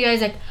 hey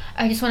guys, like,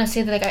 I just want to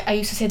say that like I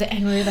used to say the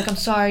N-word. Like, I'm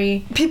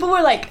sorry. People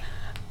were like,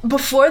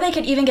 before they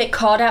could even get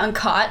called out and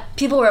caught,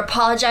 people were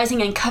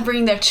apologizing and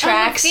covering their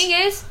tracks.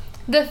 And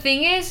the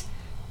thing is,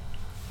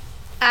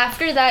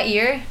 after that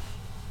year,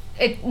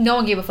 no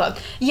one gave a fuck.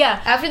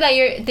 Yeah. After that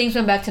year, things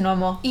went back to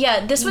normal.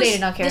 Yeah, they did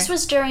not care. This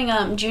was during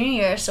junior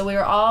year, so we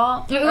were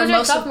all. It was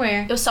during sophomore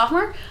year. It was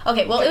sophomore?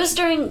 Okay, well, it was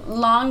during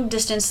long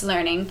distance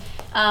learning.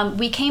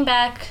 We came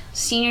back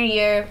senior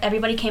year.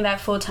 Everybody came back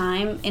full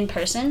time in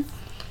person.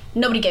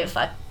 Nobody gave a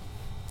fuck.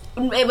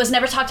 It was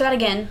never talked about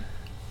again,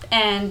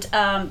 and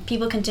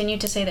people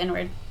continued to say the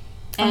N-word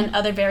and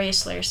other various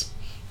slurs.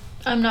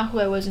 I'm not who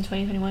I was in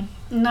 2021.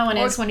 No one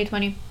is. Or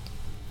 2020.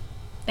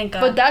 Thank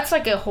God. But that's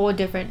like a whole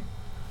different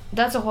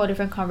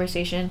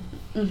conversation.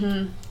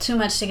 Mm-hmm. Too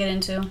much to get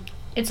into.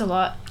 It's a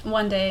lot.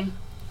 One day,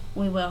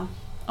 we will.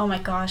 Oh my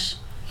gosh.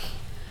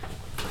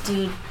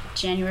 Dude,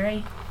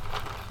 January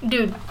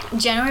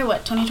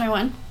what,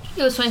 2021?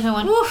 It was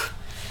 2021. Woof.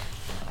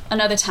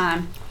 Another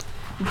time.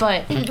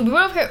 But we went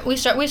up here. We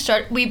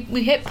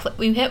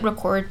hit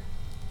record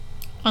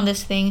on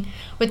this thing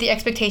with the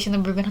expectation that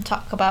we were going to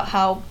talk about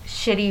how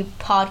shitty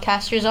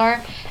podcasters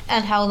are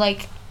and how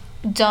like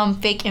dumb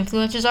fake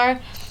influencers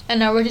are, and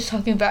now we're just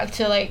talking back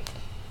to like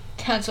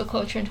cancel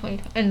culture in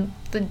 2020 and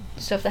the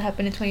stuff that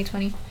happened in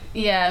 2020.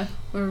 Yeah,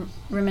 we're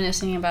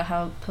reminiscing about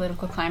how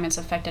political climates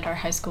affected our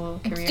high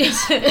school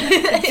careers.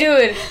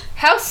 Dude,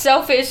 how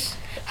selfish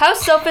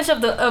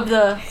of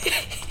the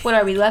what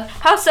are we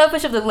left? How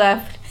selfish of the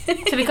left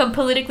to become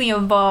politically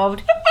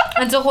involved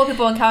and to hold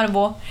people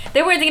accountable.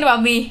 They weren't thinking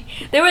about me.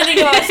 They were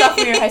thinking about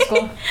sophomore year of high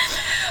school.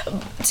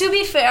 To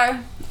be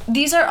fair,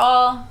 these are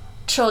all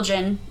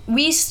children.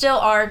 We still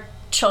are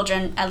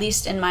children, at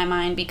least in my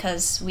mind,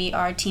 because we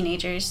are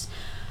teenagers.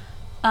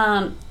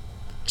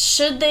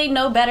 Should they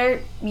know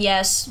better?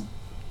 Yes.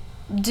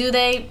 Do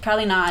they?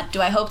 Probably not.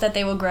 Do I hope that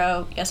they will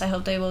grow? Yes, I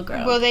hope they will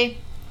grow. Will they?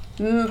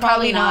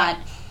 Probably not.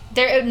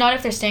 They're not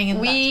if they're staying in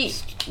we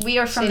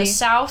are from the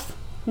South.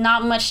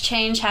 Not much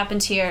change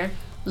happens here.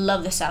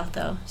 Love the South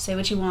though. Say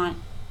what you want.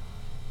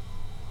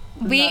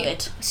 Love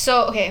it.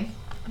 So okay,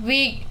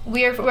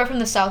 we're from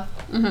the South.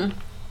 Mhm.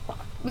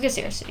 We could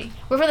say our city.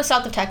 We're from the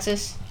south of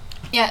Texas.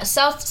 Yeah,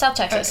 South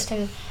Texas.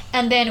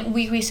 And then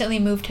we recently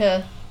moved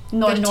to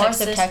the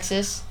north of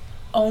Texas.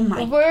 Oh my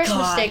God. Worst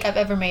mistake I've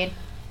ever made.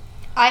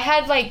 I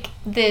had like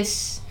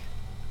this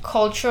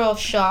cultural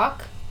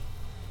shock.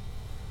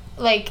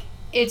 Like,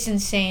 it's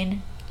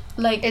insane.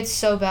 Like, it's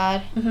so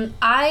bad. Mm-hmm.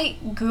 I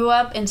grew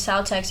up in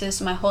South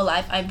Texas my whole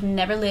life. I've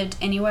never lived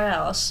anywhere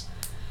else.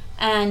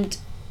 And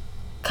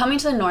coming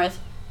to the north,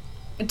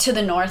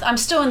 I'm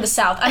still in the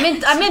south. I'm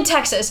in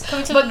Texas.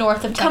 Coming to the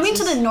north of Texas. Coming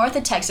to the north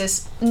of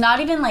Texas, not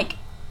even like,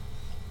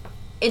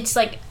 it's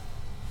like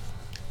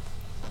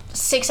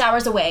 6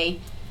 hours away,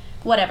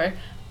 whatever.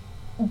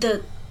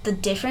 The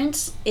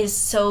difference is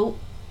so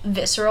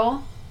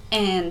visceral,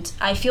 and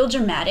I feel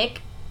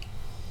dramatic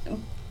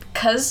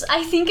because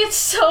I think it's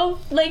so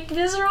like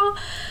visceral,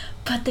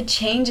 but the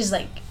change is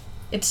like,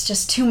 it's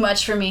just too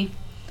much for me.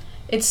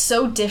 It's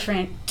so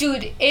different.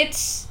 Dude,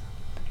 it's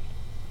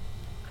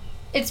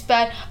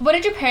bad. What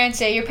did your parents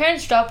say? Your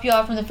parents dropped you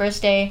off on the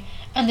first day,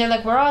 and they're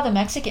like, where are all the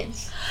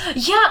Mexicans?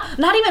 Yeah,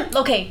 not even,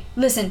 okay,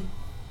 listen.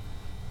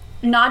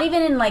 Not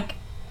even in, like,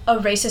 a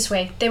racist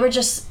way. They were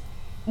just,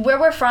 where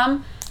we're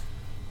from,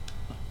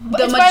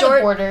 by the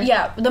border.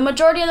 Yeah, the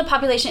majority of the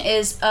population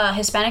is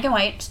Hispanic and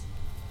white.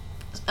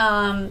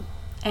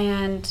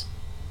 And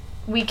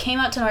we came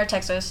out to North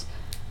Texas.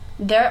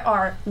 There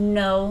are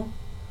no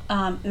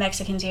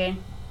Mexicans here.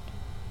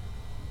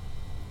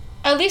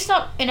 At least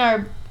not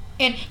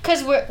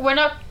because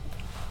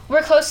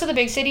we're close to the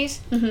big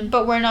cities, Mm-hmm.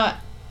 but we're not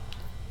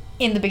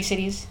in the big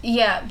cities.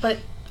 Yeah, but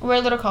We're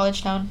a little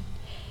college town.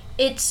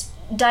 it's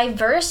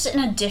diverse in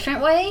a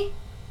different way,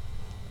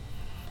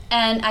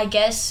 and I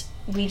guess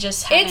we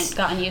just haven't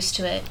gotten used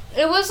to it.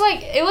 It was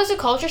a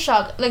culture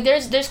shock. Like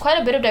there's quite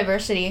a bit of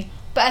diversity,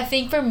 but I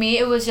think for me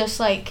it was just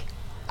like,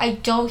 I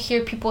don't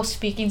hear people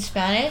speaking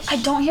Spanish. I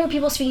don't hear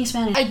people speaking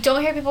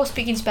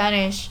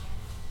Spanish.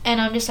 And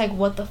I'm just like,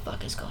 what the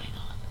fuck is going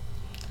on?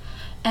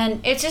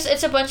 And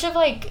It's a bunch of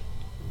like,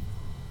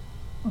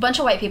 bunch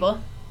of white people,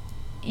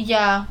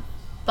 yeah,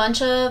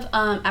 bunch of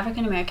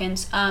African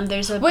Americans.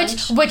 There's a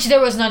bunch. which there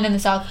was none in the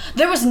South.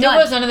 There was none. There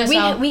was none in the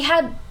South. We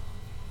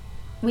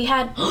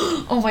had.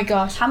 Oh my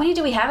gosh. How many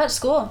do we have at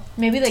school?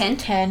 Maybe like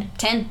 10?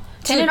 10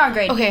 Dude, in our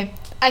grade. Okay,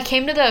 I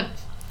came to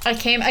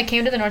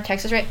the North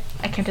Texas, right?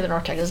 I came to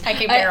North Texas.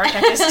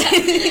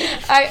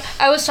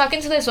 I was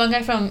talking to this one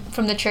guy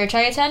from the church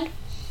I attend,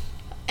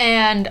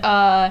 and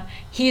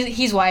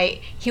he's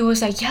white. He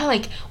was like, yeah,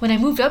 like when I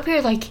moved up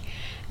here, like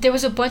there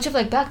was a bunch of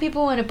like black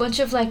people and a bunch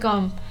of like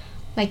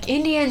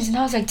Indians, and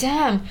I was like,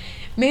 damn,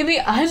 maybe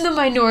I'm the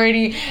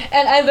minority.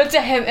 And I looked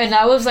at him and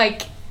I was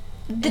like,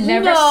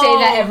 never say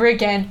that ever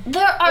again.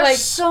 There are like,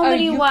 so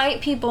many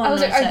white people in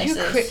North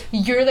Texas.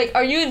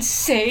 Are you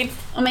insane?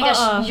 Oh my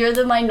gosh, you're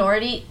the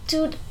minority?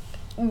 Dude,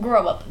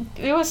 grow up.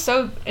 It was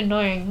so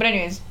annoying. But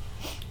anyways.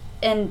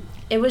 And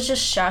it was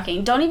just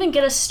shocking. Don't even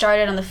get us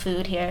started on the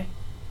food here.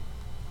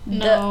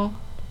 No.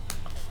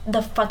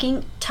 The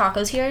fucking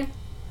tacos here.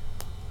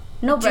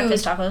 No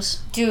breakfast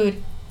tacos.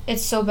 Dude,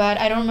 it's so bad.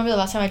 I don't remember the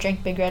last time I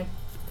drank Big Red.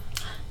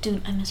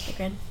 Dude, I miss Big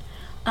Red.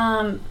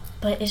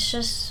 But it's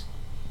just,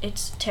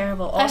 it's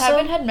terrible. Also, I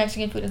haven't had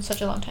Mexican food in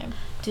such a long time.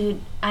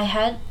 Dude,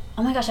 oh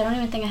my gosh, I don't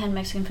even think I had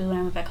Mexican food when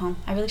I went back home.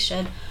 I really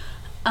should.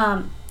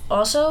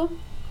 Also,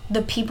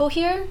 the people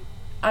here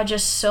are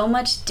just so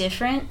much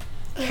different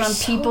from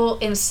people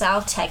in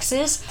South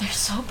Texas. They're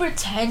so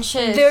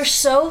pretentious. They're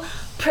so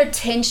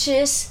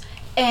pretentious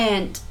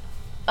and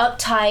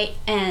uptight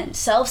and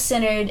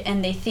self-centered,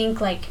 and they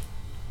think like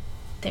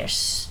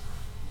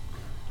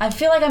I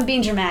feel like I'm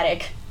being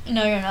dramatic.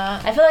 No, you're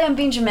not. I feel like I'm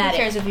being dramatic.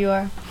 Who cares if you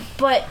are?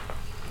 But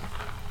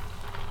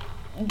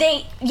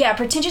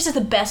pretentious is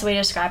the best way to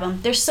describe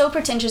them. They're so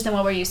pretentious than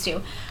what we're used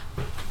to.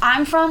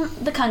 I'm from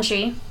the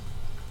country,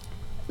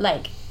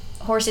 like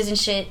horses and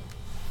shit.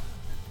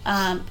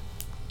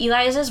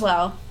 Eli is as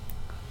well.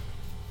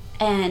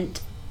 And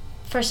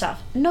first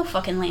off, no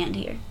fucking land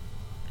here.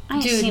 I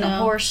ain't seen a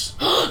horse.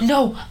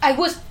 No, I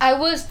was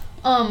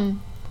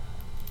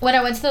when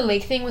I went to the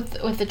lake thing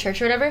with the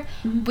church or whatever,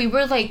 mm-hmm. we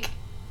were like,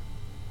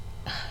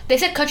 they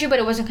said country, but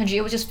it wasn't country.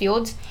 It was just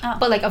fields,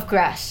 but like of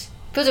grass,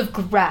 fields of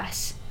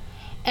grass,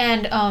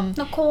 and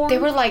no corn. They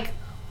were like,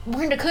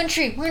 we're in the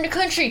country,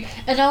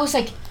 and I was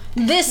like,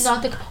 this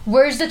not the.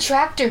 Where's the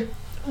tractor?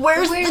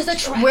 Where's the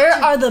tractor? Where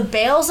are the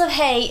bales of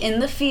hay in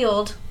the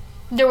field?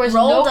 There was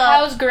no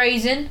cows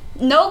grazing.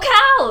 No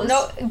cows.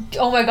 No.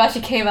 Oh my gosh!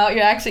 It came out.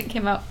 Your accent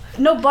came out.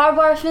 No barbed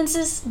wire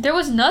fences. There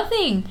was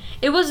nothing.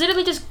 It was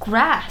literally just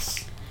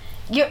grass.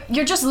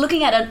 You're just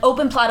looking at an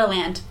open plot of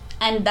land,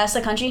 and that's the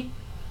country.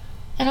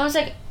 And I was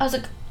like,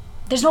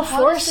 there's no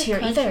forest here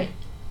either.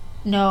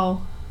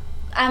 No.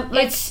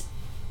 It's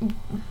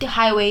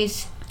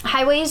highways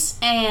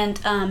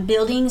and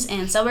buildings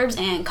and suburbs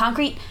and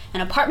concrete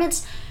and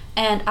apartments,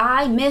 and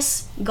I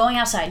miss going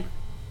outside.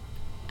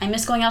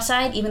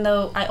 Even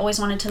though I always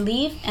wanted to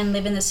leave and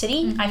live in the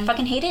city. Mm-hmm. I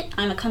fucking hate it.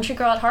 I'm a country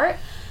girl at heart.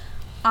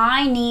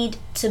 I need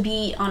to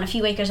be on a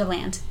few acres of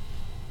land.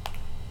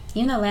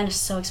 Even though land is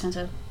so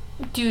expensive.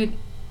 Dude.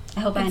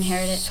 I hope I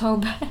inherit it. So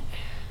bad.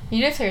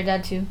 You need to tell your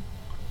dad too.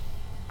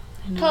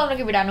 Tell him to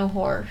give me that new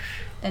horse.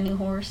 That new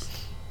horse.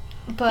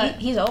 But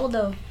he's old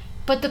though.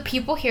 But the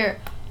people here.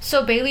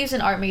 So Bailey's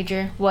an art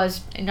major.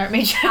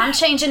 I'm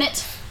changing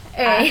it.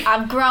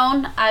 I've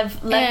grown.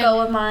 I've let go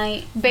of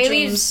my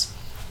dreams.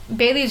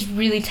 Bailey's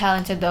really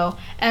talented though,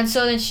 and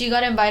so then she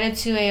got invited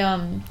to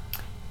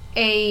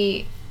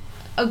a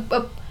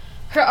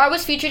Her art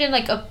was featured in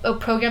like a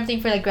program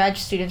thing for like grad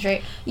students,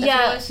 right?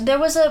 There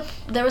was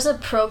a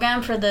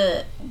program for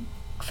the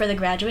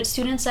graduate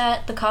students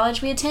at the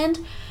college we attend,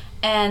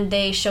 and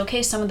they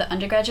showcased some of the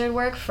undergraduate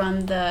work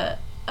from the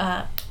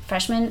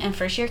freshman and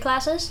first year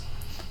classes,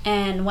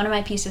 and one of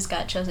my pieces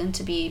got chosen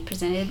to be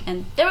presented,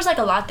 and there was like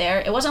a lot there.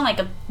 It wasn't like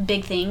a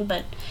big thing,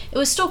 but it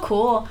was still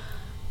cool.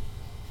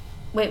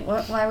 Wait,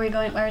 why are we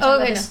talking about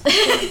this?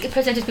 No.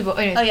 Present to people.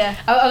 Anyways, oh yeah,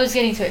 I was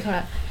getting to it. Hold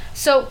on.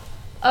 So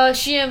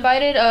she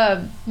invited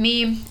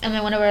me and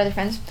then one of our other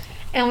friends,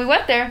 and we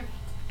went there.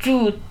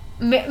 Dude,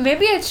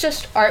 maybe it's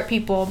just art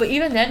people, but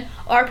even then,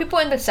 art people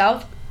in the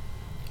South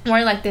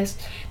weren't like this.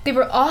 They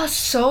were all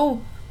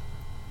so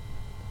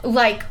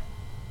like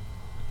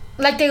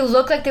they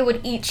look like they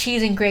would eat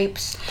cheese and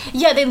grapes.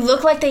 Yeah, they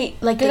look like they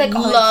love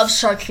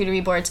olives.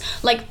 charcuterie boards.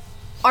 Like,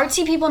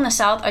 artsy people in the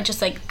South are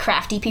just like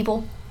crafty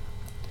people.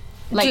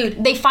 Like,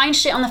 dude, they find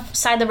shit on the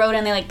side of the road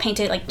and they like paint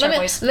it like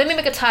turquoise. Let me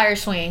make a tire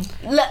swing.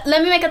 Let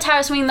me make a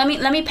tire swing. Let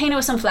me paint it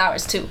with some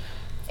flowers too.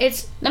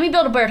 Let me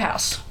build a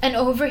birdhouse. And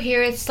over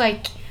here, it's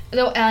like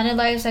they'll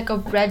analyze like a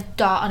red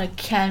dot on a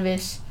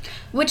canvas,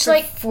 which for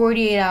like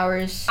 48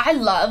 hours. I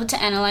love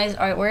to analyze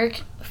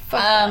artwork.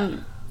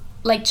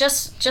 Like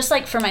just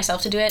like for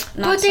myself to do it,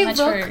 not so much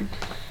for.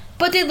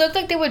 But they look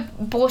like they would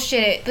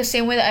bullshit it the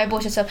same way that I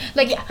bullshit stuff.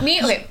 Like, yeah,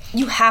 me, okay.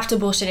 You have to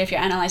bullshit it if you're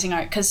analyzing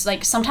art, because,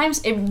 like, sometimes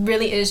it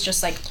really is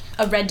just, like,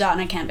 a red dot on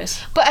a canvas.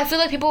 But I feel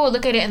like people would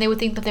look at it and they would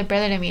think that they're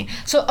better than me.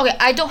 So, okay,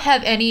 I don't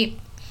have any...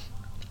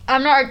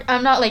 I'm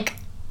not, like,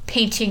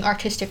 painting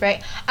artistic,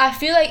 right? I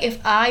feel like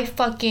if I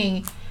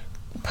fucking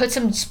put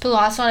some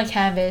spots on a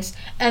canvas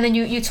and then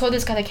you told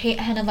this guy, like, hey,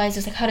 analyze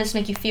this, like, how does this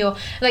make you feel?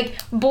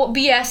 Like,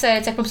 BS that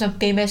it's, like, from some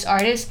famous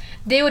artist,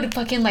 they would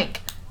fucking,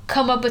 like,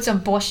 come up with some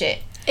bullshit.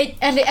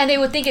 And they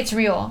would think it's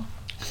real.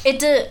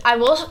 I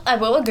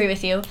will agree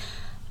with you,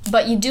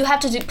 but you do have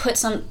to put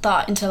some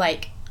thought into,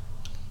 like,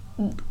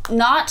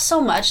 not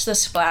so much the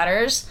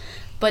splatters,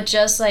 but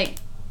just like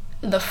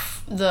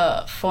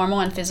the formal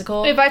and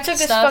physical. If I took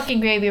this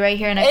fucking gravy right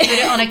here and I put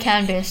it on a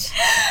canvas,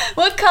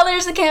 what color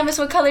is the canvas?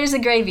 What color is the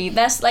gravy?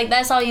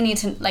 That's all you need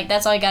to, like,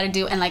 that's all you got to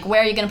do. And like,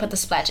 where are you gonna put the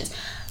splashes?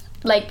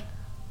 Like,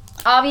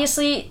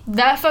 obviously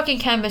that fucking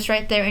canvas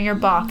right there in your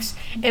box.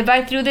 If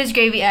I threw this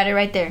gravy at it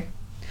right there.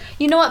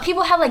 You know what?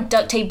 People have, like,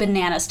 duct tape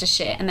bananas to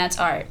shit, and that's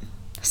art.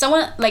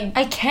 Someone, like...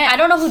 I can't. I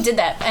don't know who did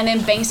that. And then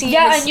Banksy...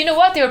 Yeah, and you know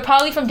what? They were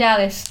probably from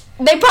Dallas.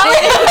 They probably...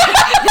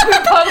 they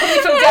were probably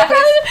from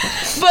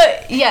Dallas.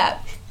 But, yeah.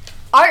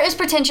 Art is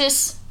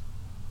pretentious.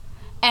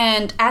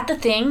 And at the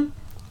thing,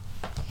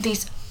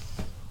 these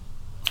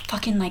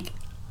fucking, like...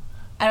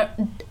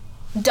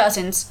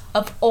 dozens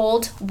of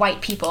old white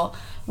people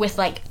with,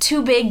 like,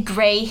 too big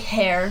gray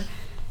hair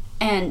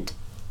and...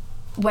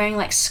 wearing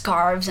like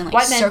scarves and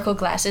like circle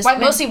glasses.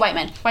 Mostly white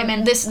men. White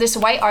men. This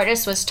white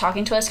artist was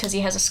talking to us because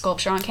he has a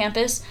sculpture on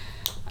campus.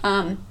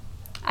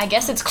 I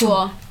guess it's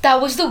cool. That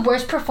was the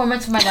worst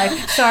performance of my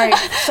life. Sorry.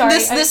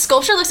 This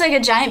sculpture looks like a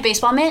giant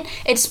baseball mitt.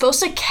 It's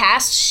supposed to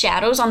cast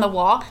shadows on the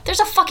wall. There's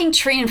a fucking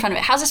tree in front of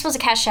it. How's it supposed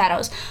to cast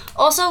shadows?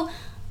 Also,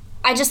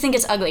 I just think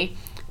it's ugly.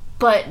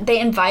 But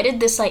they invited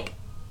this like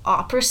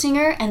opera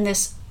singer and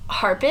this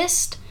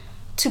harpist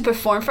to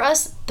perform for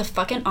us. The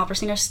fucking opera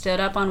singer stood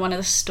up on one of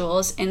the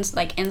stools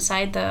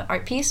inside the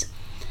art piece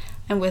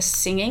and was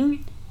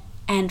singing,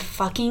 and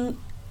fucking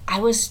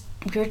we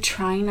were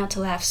trying not to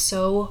laugh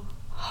so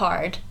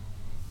hard.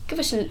 Give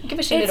us a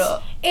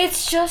little.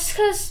 It's just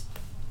because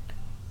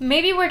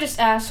maybe we're just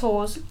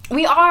assholes.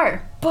 We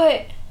are,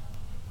 but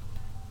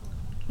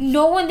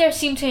no one there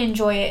seemed to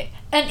enjoy it.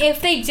 And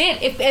if they did,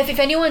 if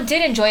anyone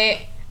did enjoy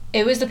it,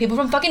 it was the people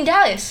from fucking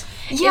Dallas.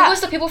 Yeah, it was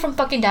the people from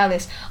fucking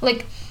Dallas.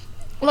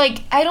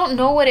 Like, I don't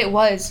know what it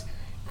was,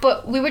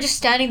 but we were just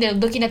standing there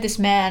looking at this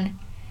man,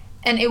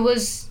 and it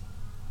was...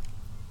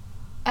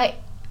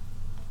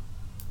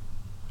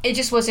 It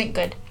just wasn't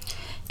good.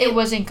 It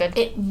wasn't good.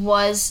 It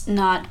was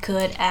not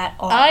good at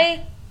all.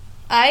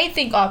 I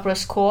think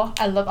opera's cool.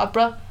 I love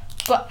opera,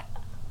 but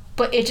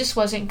it just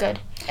wasn't good.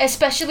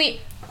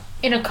 Especially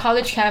in a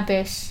college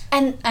campus.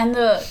 And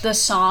the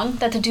song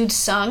that the dude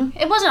sung,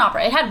 it wasn't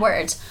opera. It had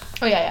words.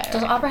 Oh, yeah.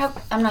 Does opera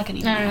have... I'm not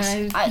going to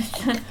even No.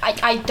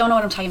 I don't know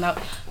what I'm talking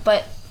about.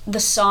 But the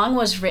song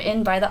was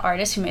written by the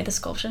artist who made the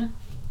sculpture.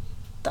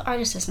 The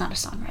artist is not a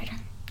songwriter.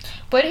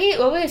 What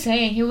was he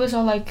saying? He was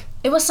all like...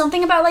 It was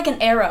something about, like, an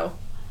arrow.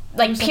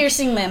 Like,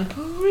 piercing them.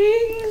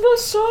 Bring the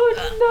sun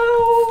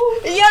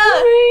down.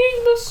 Yeah.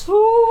 Bring the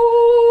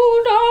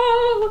sun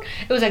down.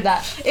 It was like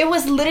that. It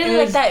was literally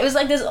like that. It was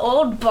like this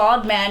old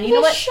bald man. You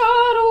know what?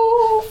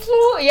 Shadow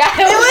floor. Yeah.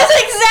 It was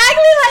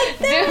exactly like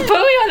that. Dude, put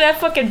me on that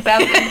fucking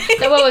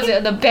balcony. What was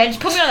it? The bench.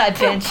 Put me on that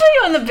bench. Put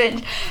you on the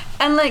bench.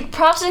 And, like,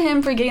 props to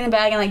him for getting the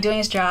bag and, like, doing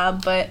his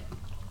job, but...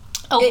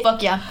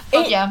 Fuck yeah.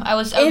 I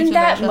was in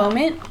that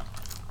moment...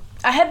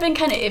 I had been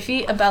kind of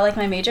iffy about, like,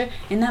 my major.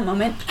 In that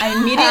moment, I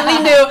immediately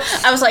knew.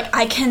 I was like,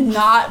 I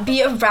cannot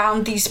be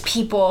around these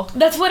people.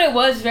 That's what it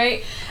was,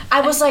 right? I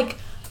was like,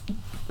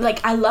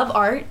 I love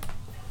art.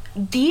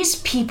 These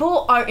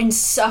people are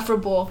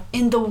insufferable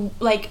in the,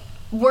 like,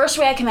 worst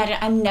way I can imagine.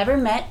 I've never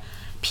met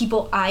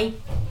people I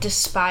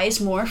despise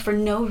more for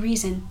no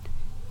reason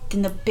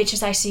than the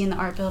bitches I see in the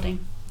art building.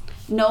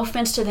 No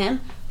offense to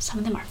them, some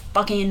of them are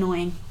fucking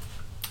annoying.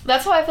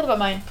 That's how I feel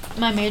about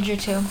my major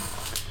too.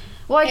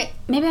 Well,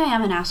 maybe I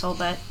am an asshole,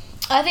 but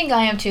I think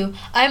I am too.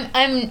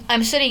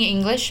 I'm studying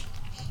English,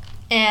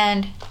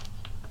 and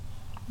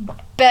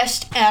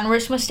best and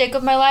worst mistake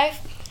of my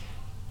life.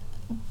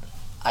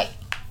 I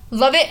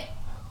love it.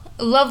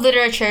 Love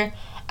literature.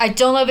 I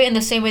don't love it in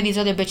the same way these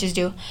other bitches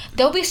do.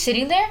 They'll be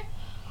sitting there.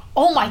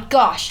 Oh my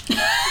gosh.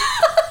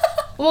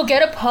 We'll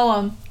get a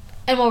poem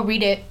and we'll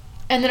read it,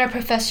 and then our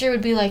professor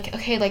would be like,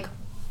 okay, like,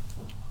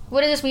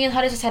 what does this mean?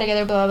 How does this tie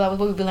together? Blah, blah, blah,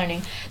 what we'll be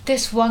learning.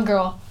 This one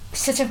girl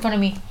sits in front of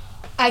me.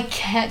 I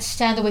can't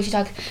stand the way she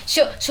talks.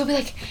 She'll be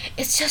like,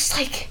 it's just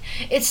like,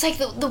 it's like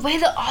the way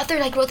the author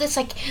like wrote this,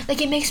 like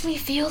it makes me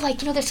feel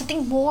like, you know, there's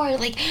something more,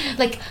 like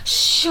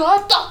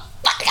shut the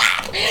fuck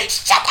up,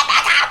 shut the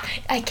fuck up.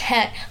 I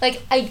can't,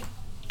 like, I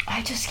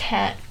just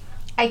can't.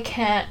 I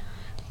can't.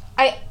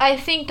 I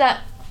think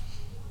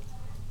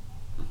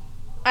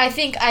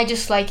I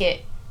just like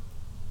it.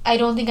 I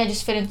don't think I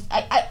just fit in.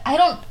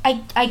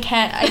 I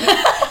can't.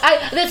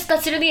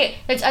 That's literally it.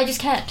 I just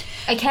can't.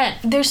 I can't.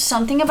 There's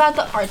something about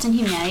the arts and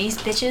humanities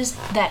bitches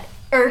that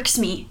irks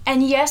me.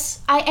 And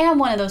yes, I am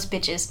one of those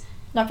bitches.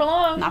 Not for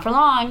long. Not for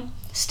long.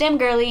 STEM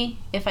girly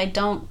if I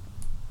don't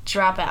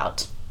drop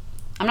out.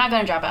 I'm not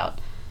gonna drop out,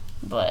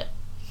 but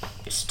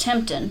it's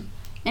tempting.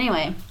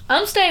 Anyway.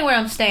 I'm staying where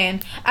I'm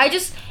staying.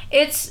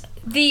 It's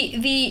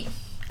the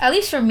at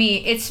least for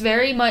me, it's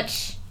very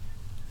much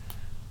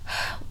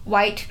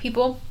white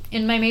people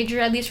in my major,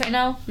 at least right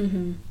now.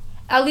 Mm-hmm.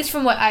 At least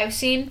from what I've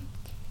seen.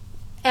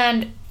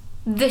 And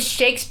the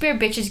Shakespeare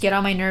bitches get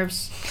on my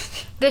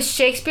nerves. The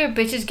Shakespeare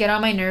bitches get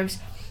on my nerves.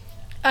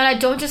 And I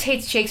don't just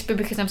hate Shakespeare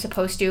because I'm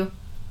supposed to.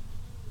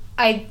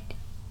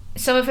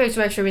 Some of his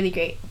works are really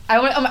great. I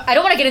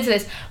don't want to get into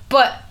this,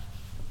 but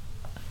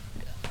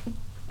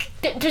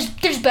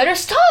there's better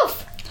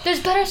stuff. There's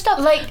better stuff.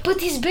 Like, but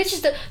these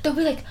bitches, they'll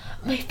be like,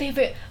 my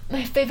favorite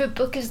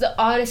book is the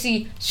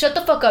Odyssey. Shut the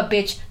fuck up,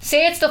 bitch.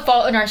 Say it's The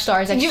Fault in Our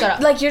Stars. Like, shut up.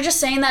 Like, you're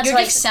just saying that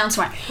to sound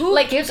smart. Who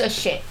gives a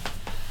shit?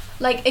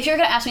 Like, if you're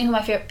gonna ask me who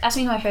my favorite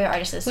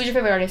artist is. Who's your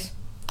favorite artist?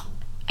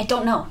 I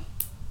don't know.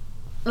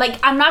 Like,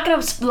 I'm not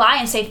gonna lie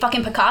and say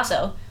fucking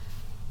Picasso.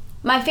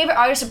 My favorite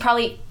artist would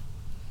probably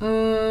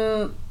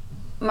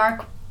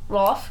Mark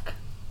Rothko.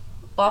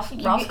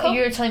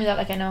 You're telling me that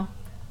like I know.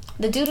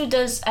 The dude who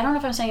does, I don't know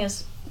if I'm saying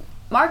is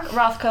Mark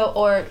Rothko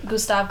or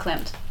Gustav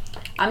Klimt.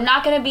 I'm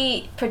not gonna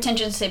be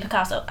pretentious and say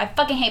Picasso. I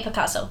fucking hate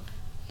Picasso.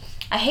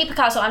 I hate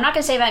Picasso. I'm not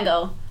gonna say Van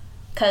Gogh,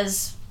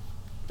 cause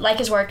like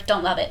his work,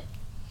 don't love it.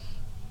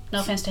 No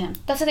offense to him.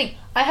 That's the thing.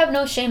 I have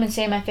no shame in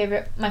saying my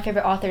favorite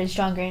author is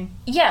John Green.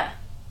 Yeah.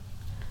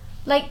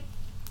 Like,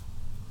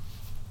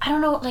 I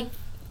don't know what like,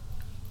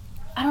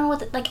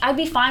 I'd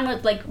be fine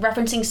with like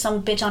referencing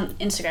some bitch on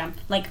Instagram.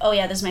 Like, oh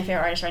yeah, this is my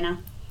favorite artist right now.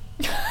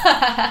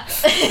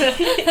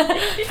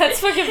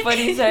 That's fucking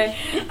funny, sorry.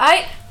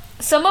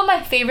 Some of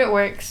my favorite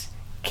works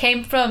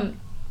came from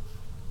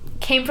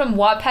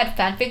Wattpad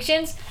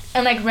fanfictions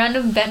and like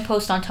random vent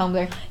posts on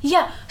Tumblr.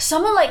 Yeah,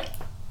 some of like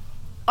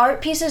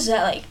art pieces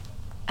that like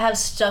have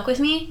stuck with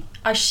me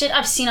are shit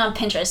I've seen on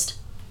Pinterest.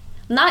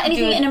 Not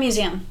anything in a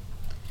museum.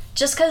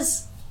 Just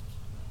cause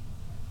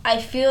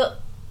I feel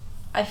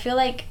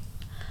like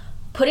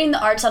putting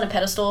the arts on a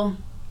pedestal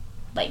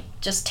like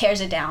just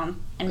tears it down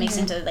and makes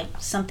it into like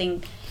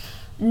something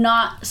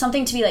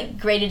to be like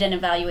graded and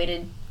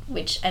evaluated,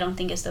 which I don't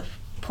think is the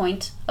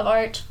point of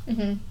art.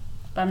 Mm-hmm.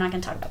 But I'm not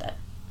gonna talk about that.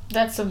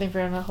 That's something for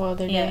a whole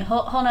other day. Yeah,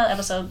 whole nother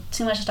episode.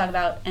 Too much to talk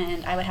about,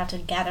 and I would have to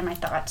gather my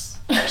thoughts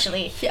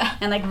actually. Yeah.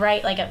 And like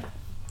write like a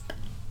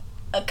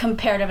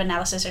comparative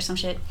analysis or some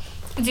shit.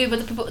 Dude,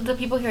 but the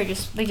people here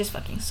they just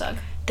fucking suck.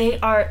 They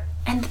are,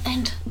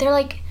 and they're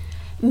like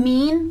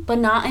mean, but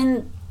not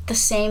in the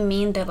same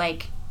mean that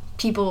like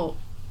people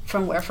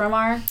from where from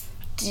are.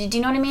 Do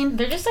you know what I mean?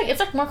 They're just like, it's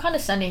like more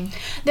condescending.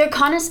 They're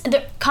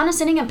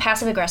condescending and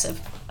passive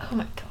aggressive. Oh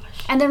my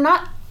gosh. And they're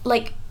not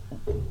like,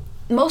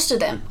 most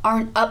of them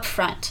aren't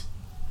upfront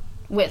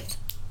with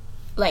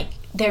like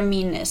their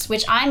meanness,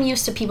 which I'm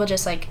used to people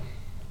just like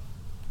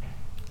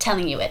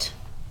telling you it.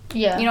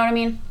 Yeah. You know what I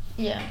mean?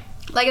 Yeah.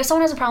 Like if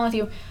someone has a problem with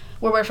you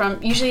where we're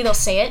from, usually they'll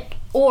say it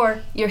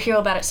or you'll hear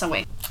about it some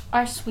way.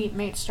 Our sweet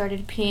mate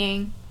started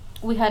peeing.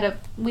 We had to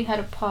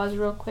pause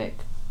real quick.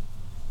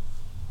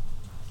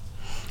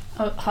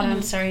 Oh, hold on,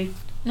 I'm sorry.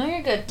 No,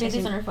 you're good.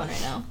 Daisy's on her phone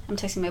right now. I'm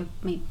texting my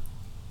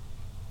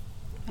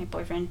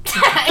boyfriend.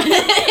 I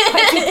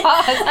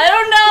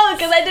don't know,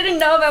 because I didn't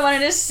know if I wanted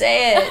to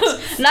say it.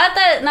 Not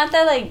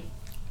that like...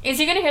 Is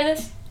he gonna hear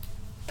this?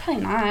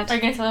 Probably not. Are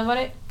you gonna tell him about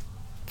it?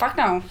 Fuck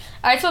no.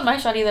 I told my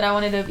shawty that I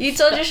wanted to... You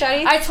told your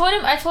shawty? I told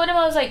him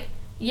I was like,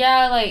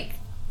 yeah, like,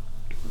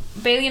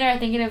 Bailey and I are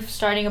thinking of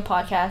starting a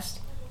podcast.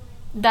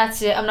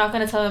 That's it. I'm not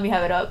gonna tell him we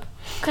have it up.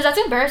 Because that's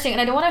embarrassing, and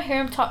I don't want to hear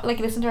him talk, like,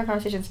 listen to our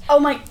conversations. Oh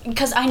my...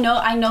 Because I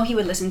know he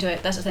would listen to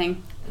it. That's the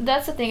thing.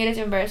 That's the thing. It is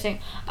embarrassing.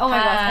 Oh my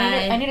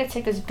gosh. I need to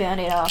take this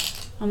Band-Aid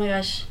off. Oh my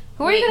gosh.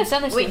 Who are you gonna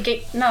send this to?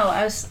 No,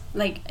 I was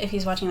like, if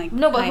he's watching, like...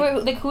 No, but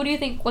who do you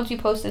think once we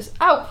post this?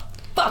 Ow!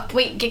 Fuck!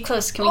 Wait, get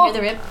close. Can we hear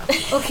the rip?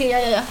 Okay,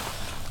 yeah.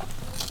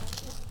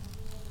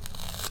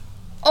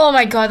 Oh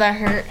my god, that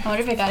hurt. I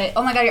wonder if I got it.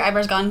 Oh my god, your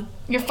eyebrow's gone.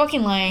 You're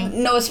fucking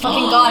lying. No, it's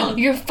fucking gone.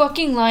 You're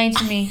fucking lying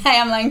to me. I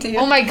am lying to you.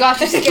 Oh my gosh,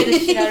 you scared the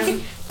shit out of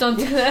me. Don't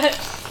do that.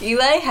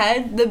 Eli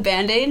had the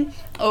Band-Aid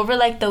over,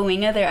 like, the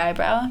wing of their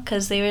eyebrow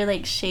because they were,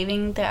 like,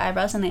 shaving their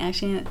eyebrows and they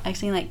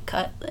actually like,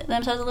 cut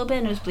themselves a little bit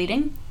and it was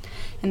bleeding.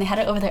 And they had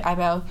it over their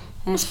eyebrow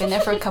and it's been there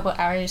for a couple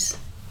hours.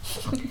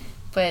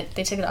 But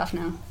they took it off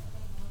now.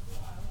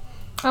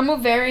 I'm a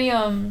very,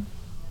 how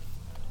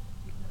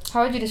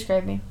would you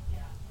describe me?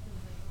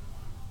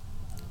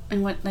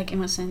 In what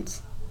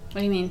sense? What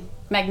do you mean?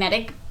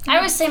 Magnetic? I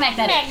always say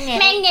magnetic.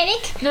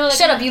 Magnetic? No, like,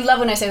 shut up, you love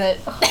when I say that.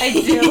 I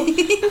do.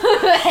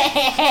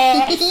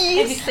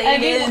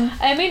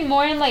 I mean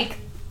more in, like,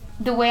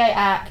 the way I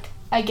act,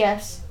 I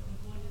guess.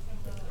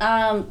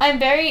 I'm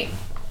very...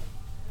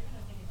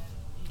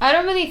 I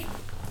don't really...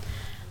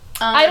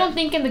 I don't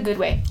think in the good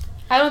way.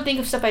 I don't think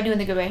of stuff I do in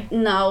the good way.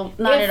 No,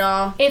 not at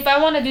all. If I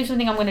want to do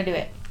something, I'm going to do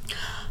it.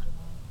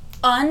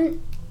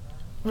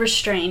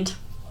 Unrestrained.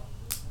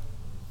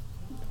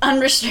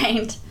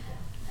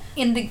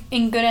 In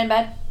good and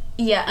bad?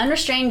 Yeah,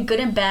 unrestrained,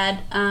 good and bad.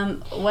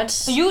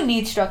 You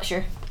need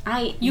structure.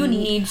 You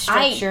need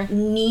structure. I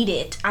need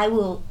it. I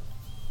will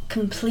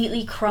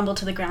completely crumble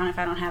to the ground if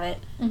I don't have it.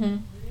 Mm-hmm.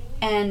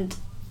 And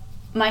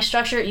my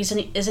structure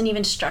isn't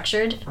even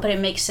structured, but it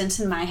makes sense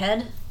in my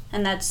head,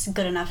 and that's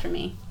good enough for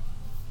me.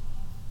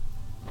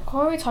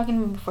 What were we talking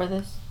about before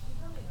this?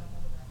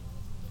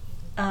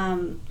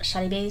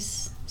 Shadi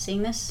Bays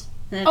seeing this.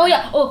 Oh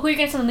yeah. Oh, who are you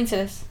gonna send the link to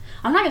this?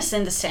 I'm not gonna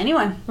send this to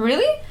anyone.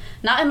 Really?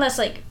 Not unless,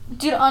 like...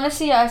 Dude,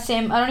 honestly, yeah,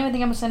 same. I don't even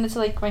think I'm gonna send it to,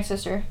 like, my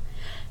sister.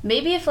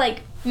 Maybe if,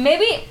 like...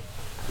 Maybe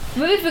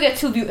if we get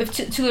two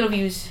little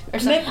views or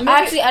something. Maybe,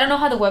 actually, I don't know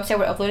how the website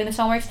we're uploading this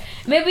on works.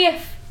 Maybe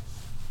if,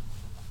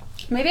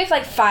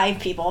 like, 5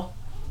 people.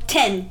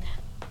 10.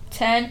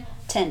 10.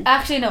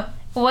 Actually, no.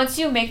 Once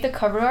you make the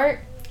cover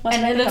art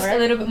and it looks a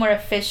little bit more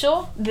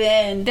official,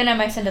 then I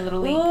might send a little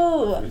link.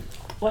 Ooh.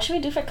 What should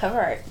we do for cover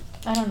art?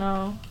 I don't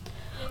know.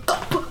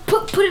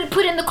 Put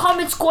it in the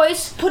comments,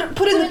 guys. Put it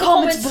in the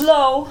comments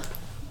below.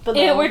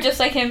 Yeah, we're just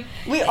like him.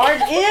 We are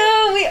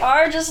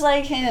just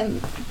like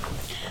him.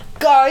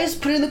 Guys,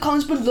 put it in the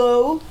comments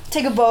below.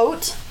 Take a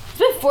vote. It's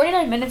been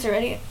 49 minutes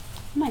already.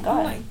 Oh my god.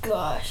 Oh my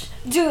gosh.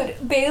 Dude,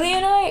 Bailey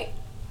and I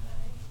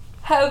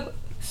have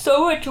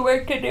so much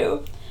work to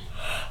do.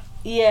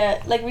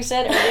 Yeah, like we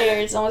said earlier,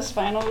 it's almost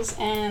finals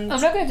and... I'm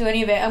not gonna do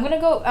any of it. I'm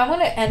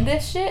gonna end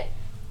this shit,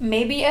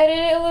 maybe edit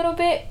it a little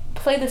bit,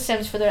 play The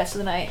Sims for the rest of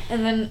the night,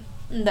 and then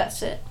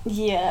that's it.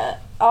 Yeah.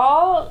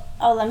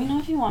 Let me know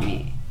if you want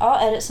me.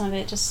 I'll edit some of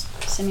it, just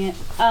send me it.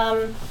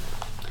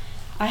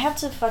 I have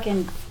to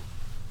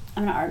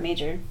I'm an art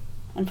major,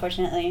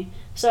 unfortunately.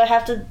 So I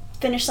have to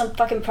finish some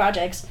fucking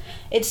projects.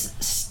 It's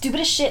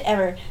stupidest shit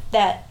ever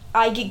that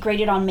I get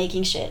graded on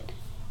making shit.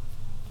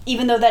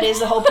 Even though that is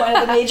the whole point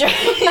of the major.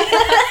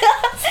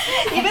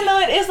 Even though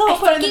it is the whole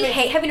point of the major. I fucking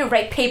hate having to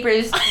write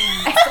papers.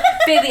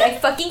 Bailey, I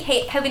fucking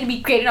hate having to be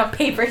graded on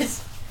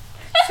papers.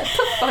 Shut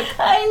the fuck up.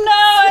 I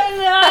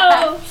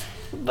know.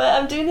 But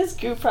I'm doing this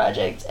group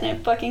project and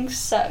it fucking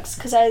sucks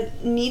because I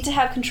need to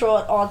have control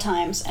at all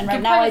times, and right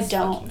now I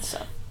don't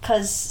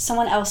because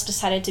someone else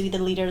decided to be the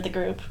leader of the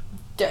group.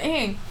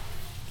 Dang.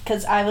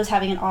 Because I was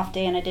having an off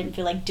day and I didn't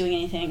feel like doing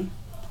anything,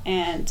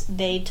 and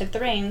they took the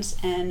reins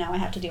and now I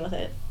have to deal with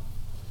it.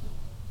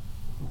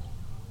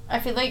 I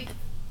feel like...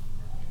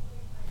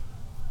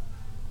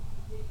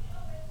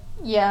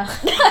 Yeah.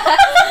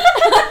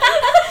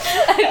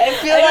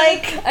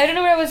 I don't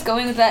know where I was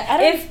going with that.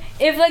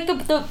 If like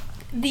the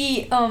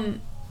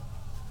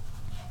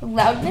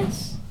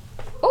loudness.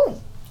 Oh,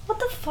 what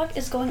the fuck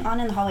is going on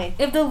in the hallway?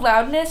 If the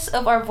loudness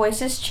of our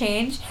voices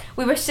changed,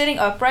 we were sitting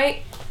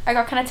upright. I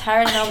got kind of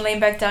tired and now I'm laying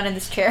back down in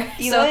this chair.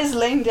 Eli is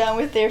laying down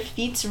with their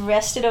feet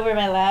rested over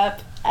my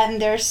lap,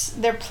 and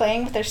they're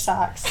playing with their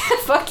socks.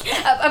 Fuck!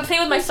 I'm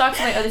playing with my socks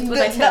and my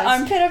toes. The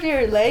armpit of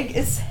your leg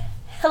is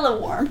hella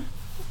warm.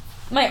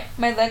 My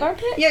leg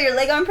armpit? Yeah, your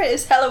leg armpit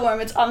is hella warm.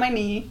 It's on my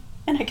knee,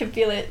 and I can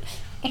feel it.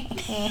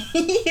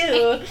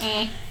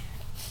 Ew.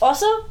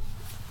 Also,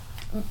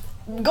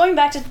 going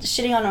back to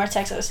shitting on North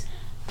Texas,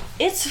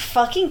 it's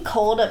fucking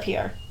cold up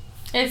here.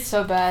 It's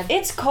so bad.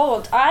 It's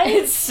cold.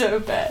 It's so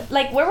bad.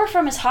 Like, where we're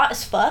from is hot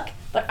as fuck,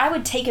 but I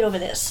would take it over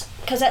this.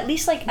 Because at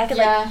least, like, I could,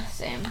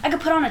 same. I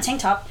could put on a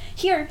tank top.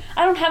 Here,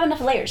 I don't have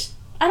enough layers.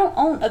 I don't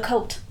own a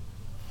coat.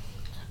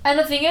 And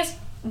the thing is,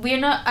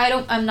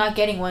 I'm not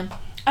getting one.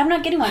 I'm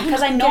not getting one,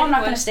 because I know I'm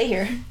not going to stay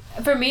here.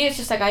 For me, it's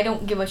just, like, I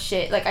don't give a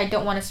shit. Like, I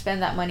don't want to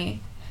spend that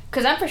money.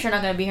 Because I'm for sure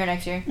not going to be here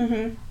next year.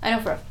 Mm-hmm. I know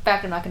for a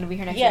fact I'm not going to be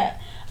here next year. Yeah.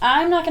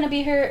 I'm not going to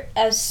be here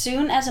as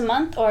soon as a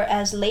month or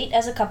as late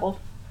as a couple.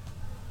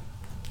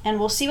 And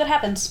we'll see what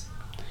happens.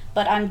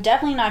 But I'm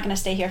definitely not going to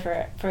stay here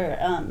for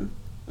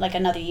like,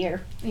 another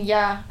year.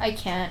 Yeah, I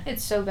can't.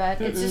 It's so bad.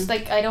 Mm-mm. It's just,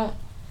 like,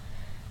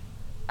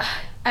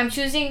 I'm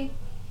choosing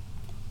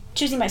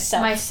choosing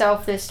myself.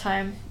 Myself this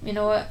time. You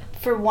know what?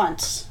 For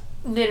once.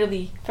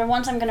 Literally. For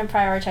once, I'm gonna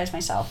prioritize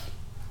myself.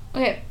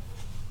 Okay.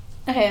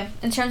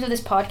 In terms of this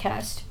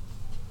podcast,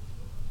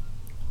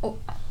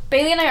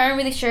 Bailey and I aren't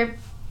really sure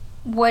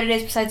what it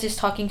is besides just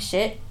talking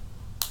shit.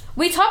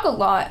 We talk a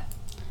lot.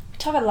 We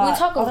talk a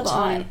lot all the lot.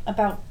 time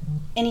about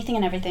anything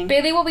and everything.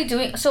 Bailey will be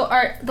doing so.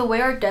 The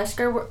way our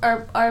desks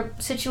are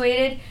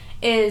situated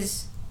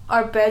is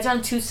our beds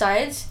on two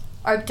sides.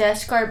 Our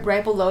desks are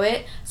right below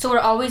it, so we're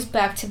always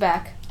back to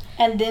back.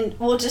 And then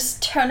we'll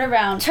just turn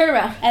around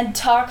and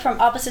talk from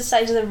opposite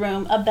sides of the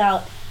room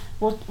about.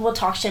 We'll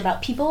talk shit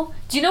about people.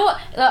 Do you know what?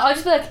 I'll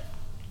just be like,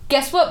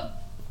 guess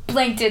what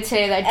blank did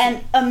today?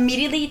 And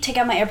immediately take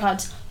out my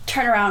AirPods,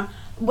 turn around.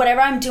 Whatever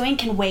I'm doing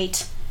can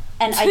wait.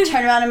 And I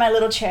turn around in my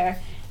little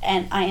chair,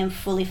 and I am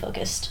fully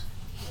focused.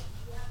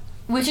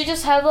 We should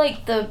just have I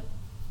was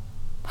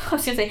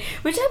gonna say,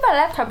 we should have my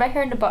laptop right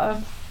here in the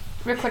bottom,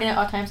 recording at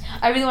all times.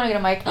 I really want to get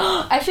a mic.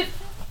 I should.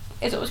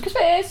 It's almost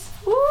Christmas.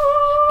 Woo!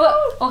 But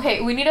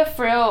okay, we need a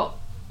frill.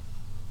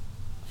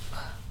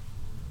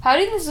 How do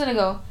you think this is gonna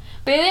go?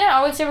 Bailey and I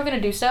always say we're gonna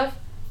do stuff,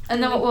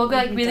 and then we'll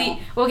get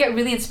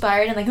really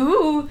inspired and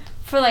ooh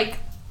for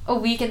a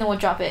week, and then we'll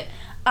drop it.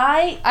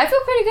 I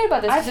feel pretty good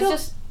about this. I feel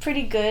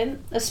pretty good,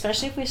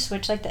 especially if we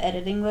switch the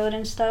editing mode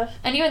and stuff.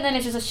 And even then,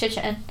 it's just a chit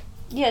chat.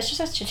 Yeah, it's just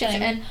a chit chat.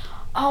 And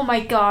oh my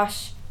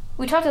gosh,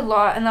 we talked a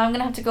lot, and now I'm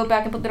gonna have to go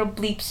back and put little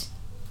bleeps.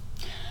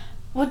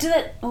 We'll do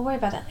that. We'll worry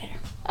about that later.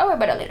 I'll worry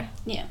about that later.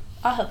 Yeah,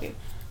 I'll help you.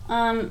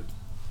 What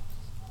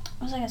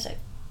was I gonna say?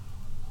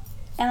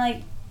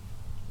 And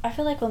I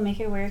feel we'll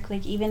make it work,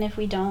 even if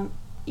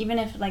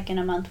in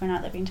a month we're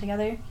not living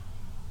together.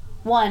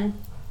 1,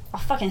 I'll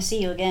fucking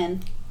see you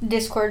again.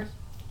 Discord.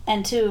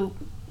 And 2,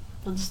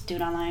 we'll just do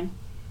it online.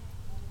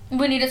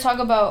 We need to talk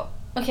about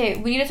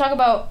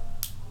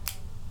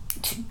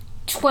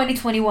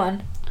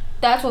 2021.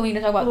 That's what we need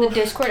to talk about. Oof. The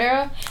Discord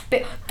era.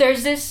 But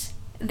there's this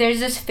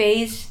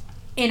phase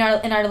in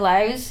our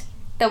lives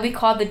that we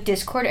call the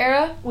Discord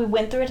era. We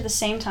went through it at the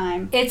same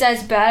time. It's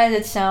as bad as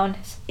it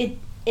sounds. We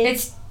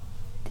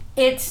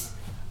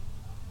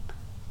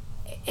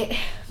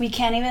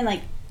can't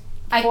even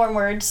form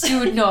words.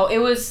 Dude, no,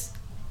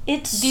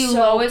 it's the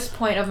lowest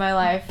point of my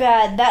life.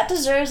 Bad. That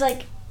deserves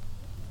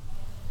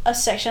a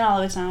section all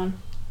of its own.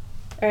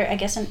 Or I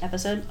guess an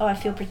episode. Oh, I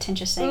feel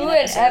pretentious saying an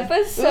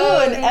episode.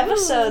 Ooh, an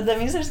episode. That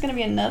means there's gonna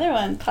be another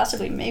one.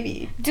 Possibly,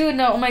 maybe. Dude,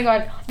 no, oh my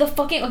god.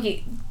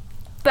 Okay,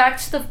 back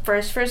to the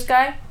first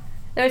guy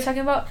that we're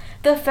talking about.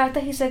 The fact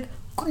that he's like,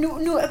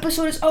 new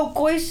episode is out,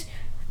 guys.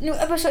 New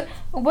episode.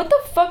 What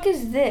the fuck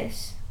is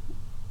this?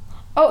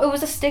 Oh, it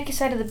was the sticky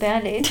side of the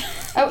Band-Aid.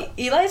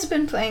 Eli's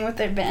been playing with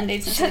their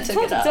Band-Aids since they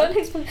took it off.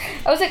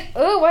 I was like,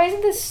 oh, why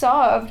isn't this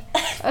soft?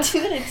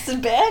 Dude, it's the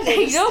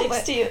Band-Aid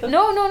sticks to you.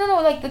 No.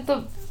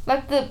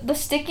 The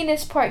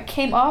stickiness part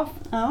came off.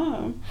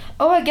 Oh.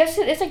 Oh, I guess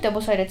it's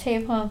double-sided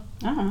tape, huh?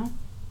 I don't know.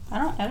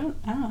 I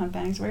don't know how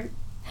Band-Aids work.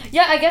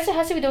 Yeah, I guess it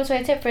has to be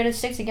double-sided tape for it to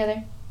stick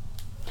together.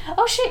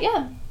 Oh shit,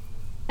 yeah.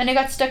 And it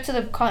got stuck to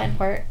the cotton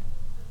part.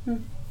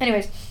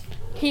 Anyways,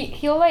 he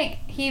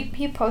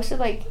posted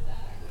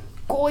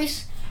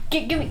guys,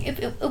 give me if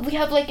we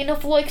have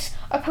enough likes,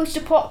 I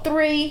posted part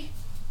 3.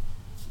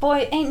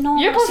 Boy, ain't no.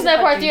 You're posting that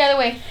part 3 either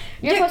way.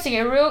 You're posting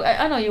it real.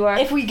 I know you are.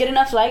 If we get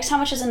enough likes, how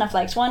much is enough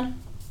likes?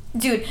 1?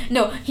 Dude,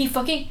 no. He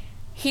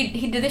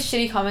did this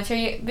shitty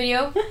commentary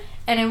video,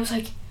 and it was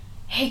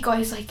hey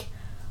guys,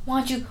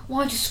 why don't you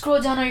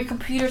scroll down on your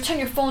computer, turn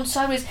your phone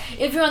sideways.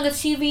 If you're on the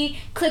TV,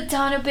 click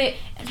down a bit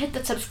and hit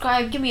the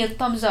subscribe. Give me a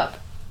thumbs up.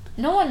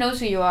 No one knows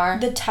who you are.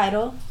 The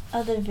title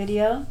of the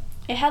video,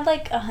 it had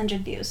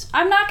 100 views.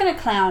 I'm not gonna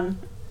clown.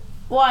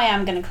 Well, I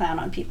am gonna clown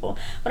on people,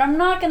 but I'm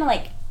not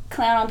gonna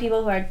clown on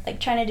people who are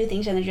trying to do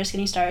things and they're just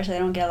getting started, so they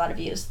don't get a lot of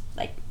views.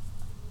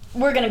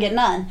 We're gonna get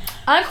none.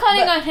 I'm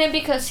clowning on him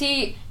because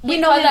he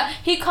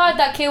called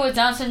that kid with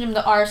Down syndrome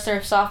the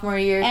R-Surf sophomore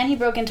year, and he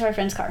broke into our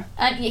friend's car.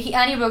 And he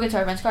broke into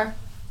our friend's car.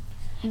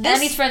 And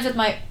he's friends with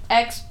my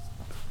ex,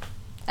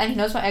 and he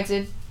knows my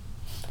exit.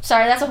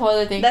 Sorry, that's a whole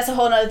other thing. That's a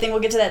whole other thing. We'll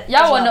get to that.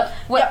 Y'all will know.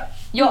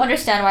 You'll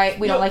understand why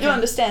we don't like him. You'll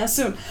understand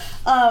soon.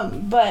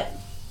 But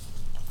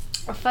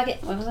fuck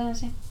it. What was I gonna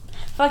say?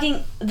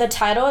 Fucking the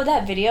title of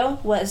that video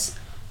was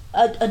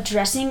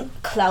addressing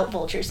clout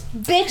vultures.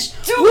 Bitch,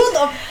 dude, who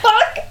the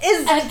fuck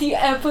is... And the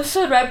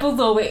episode right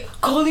below it,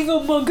 calling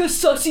Among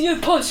Us sussy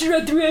imposter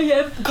at 3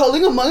 a.m.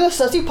 Calling Among Us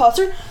sussy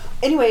imposter?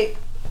 Anyway,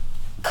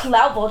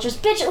 clout vultures.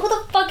 Bitch, who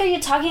the fuck are you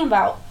talking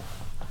about?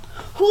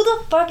 Who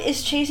the fuck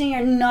is chasing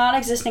your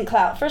non-existent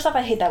clout? First off,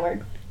 I hate that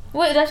word.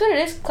 Wait, that's what it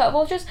is? Clout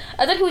vultures?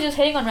 I thought he was just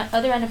hating on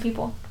other random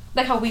people.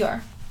 Like how we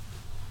are.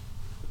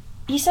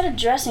 He said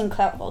addressing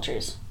clout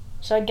vultures.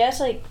 So I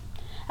guess, I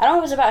don't know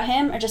if it's about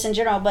him or just in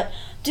general, but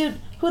dude,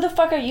 who the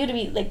fuck are you to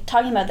be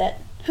talking about that?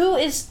 Who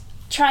is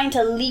trying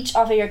to leech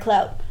off of your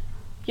clout?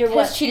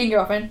 His cheating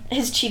girlfriend.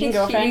 His cheating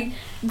girlfriend.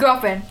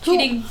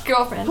 Cheating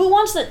girlfriend. Who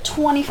wants the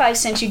 25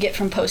 cents you get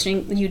from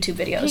posting YouTube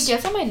videos? He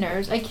gets on my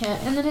nerves. I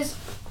can't. And then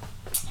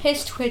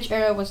his Twitch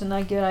era wasn't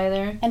that good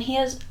either. And he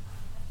has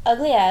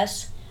ugly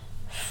ass,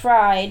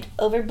 fried,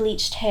 over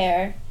bleached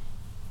hair,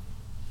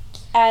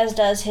 as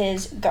does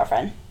his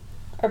girlfriend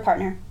or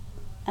partner.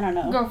 I don't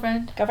know.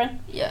 Girlfriend. Girlfriend?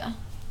 Yeah.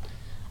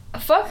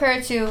 Fuck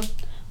her too.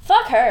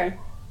 Fuck her.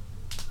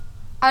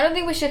 I don't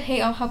think we should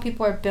hate on how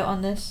people are built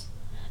on this.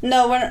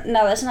 No,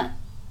 let's not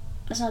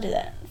do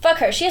that. Fuck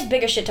her. She has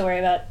bigger shit to worry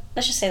about.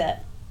 Let's just say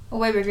that.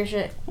 Way bigger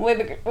shit. Way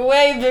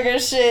bigger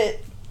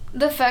shit.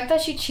 The fact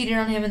that she cheated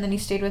on him and then he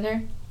stayed with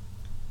her.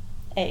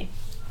 Hey.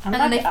 And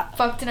then they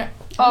fucked in her.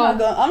 I'm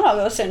not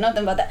gonna say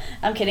nothing about that.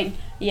 I'm kidding.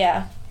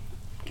 Yeah.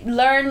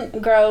 Learn,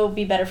 grow,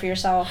 be better for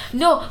yourself.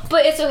 No,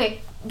 but it's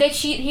okay.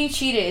 He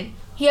cheated.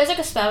 He has like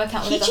a spam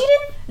account. He cheated?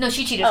 No,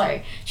 she cheated.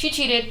 Sorry, she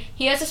cheated.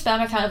 He has a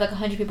spam account of like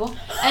 100 people,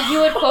 and he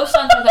would post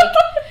on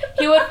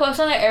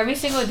there every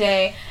single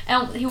day,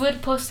 and he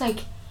would post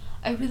like,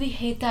 "I really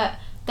hate that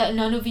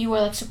none of you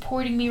are like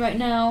supporting me right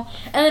now,"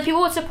 and then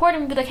people would support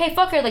him and be like, "Hey,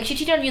 fuck her! Like she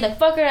cheated on you. Like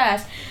fuck her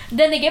ass."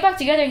 Then they get back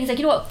together, and he's like,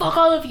 "You know what? Fuck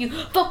all of you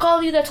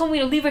that told me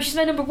to leave her. She's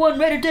my number one.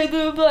 Right or die,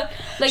 blah blah blah.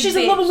 Like she's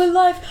the love of my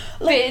life.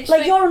 Like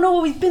y'all don't know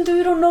what we've been through.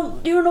 You don't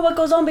know what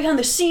goes on behind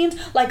the scenes.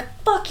 Like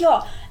fuck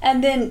y'all."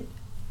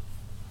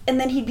 And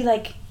then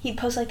he'd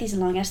post like these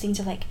long ass things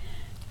of like,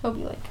 he'll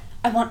be like,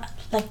 "I want,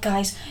 like,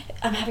 guys,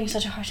 I'm having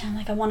such a hard time.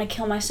 Like I want to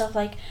kill myself.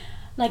 Like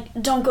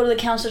don't go to the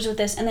counselors with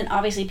this." And then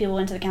obviously people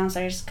went to the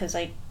counselors because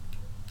like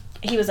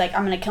he was like,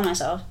 "I'm gonna kill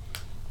myself,"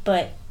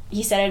 but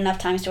he said it enough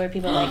times to where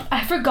people like,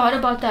 I forgot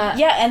about that.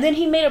 Yeah, and then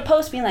he made a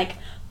post being like,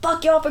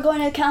 "Fuck y'all for going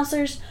to the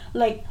counselors.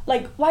 Like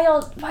why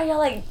y'all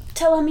like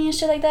telling me and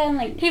shit like that." And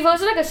like he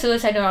posted like a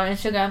suicide note on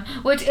Instagram,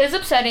 which is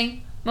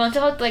upsetting.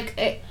 Mental health,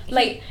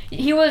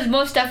 he was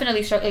most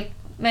definitely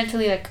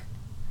mentally like,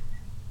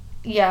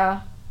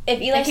 yeah.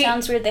 If Eli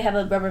sounds weird, they have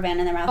a rubber band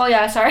in their mouth. Oh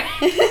yeah, sorry.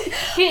 He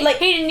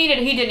did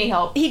need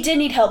help. He did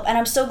need help, and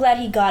I'm so glad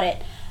he got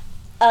it.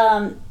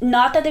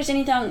 Not that there's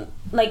anything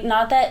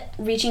not that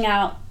reaching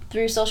out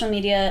through social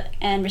media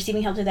and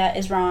receiving help through that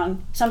is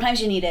wrong.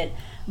 Sometimes you need it,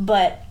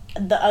 but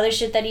the other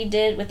shit that he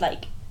did with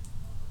like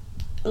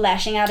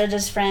lashing out at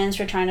his friends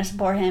for trying to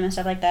support him and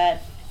stuff like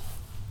that,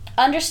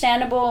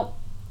 understandable.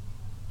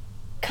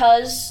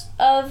 Because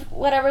of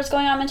whatever's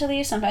going on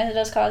mentally, sometimes it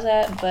does cause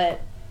that,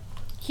 but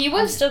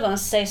I'm still gonna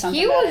say something.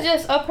 He was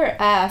just up her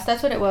ass.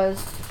 That's what it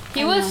was.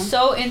 He was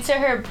so into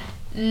her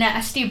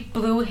nasty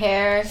blue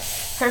hair,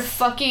 her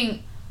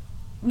fucking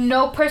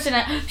no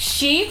personality.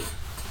 She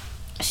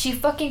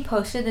fucking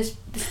posted this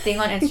thing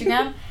on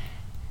Instagram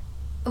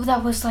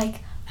that was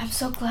like, "I'm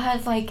so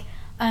glad like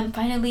I'm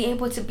finally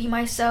able to be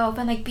myself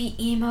and like be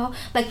emo.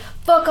 Like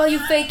fuck all you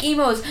fake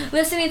emos.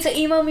 Listening to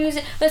emo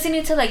music,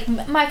 listening to like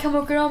My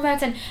Chemical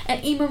Romance and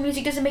emo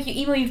music doesn't make you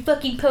emo, you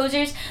fucking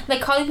posers."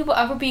 Like calling people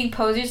out for being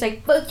posers,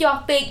 like fuck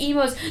y'all fake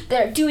emos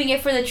that are doing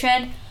it for the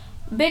trend.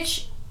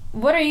 Bitch,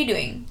 what are you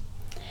doing?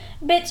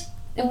 Bitch,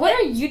 what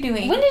are you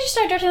doing? When did you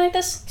start dressing like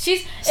this?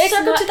 It's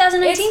circa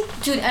 2019?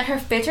 Dude, and her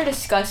fits are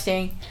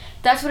disgusting.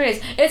 That's what it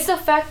is. It's the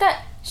fact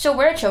that she'll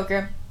wear a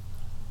choker.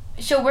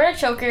 The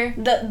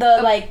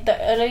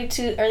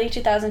early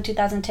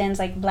 2010s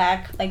like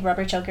black like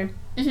rubber choker.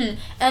 And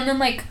then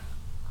like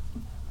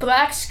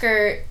black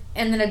skirt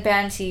and then a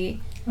band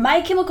tee. My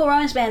Chemical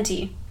Romance band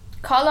tee.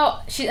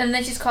 And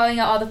then she's calling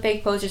out all the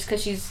fake posers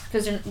because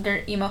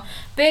they're emo.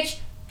 Bitch,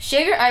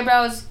 shave your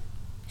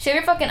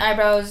fucking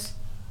eyebrows,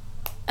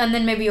 and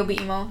then maybe you'll be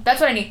emo.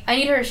 That's what I need. I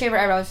need her to shave her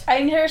eyebrows.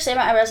 I need her to shave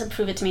my eyebrows and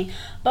prove it to me.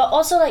 But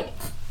also like,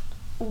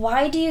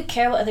 why do you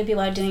care what other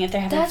people are doing if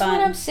they're having fun? That's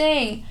what I'm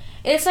saying.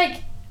 It's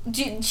like,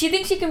 she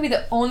thinks she can be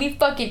the only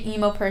fucking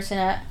emo person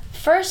at.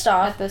 First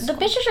off, the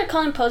bitches you're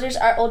calling posers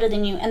are older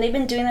than you, and they've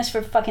been doing this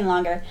for fucking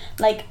longer.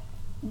 Like,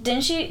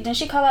 didn't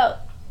she call out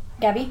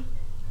Gabby?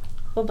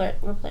 We'll blur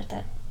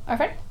that. Our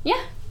friend?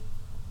 Yeah.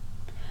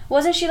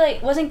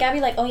 Wasn't Gabby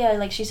like, oh yeah,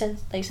 like she said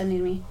like something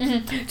to me.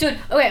 Mm-hmm. Dude,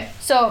 okay,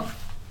 so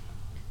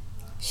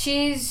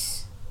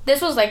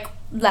this was like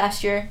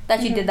last year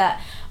that she did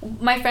that.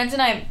 My friends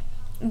and I,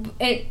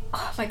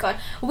 oh my god,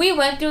 we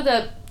went through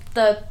the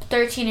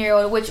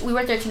 13-year-old, which we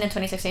were 13 in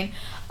 2016,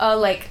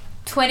 like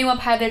 21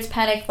 Pilots,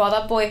 Panic, Fall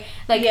Out Boy,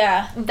 like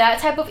that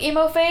type of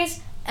emo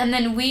phase, and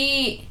then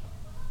we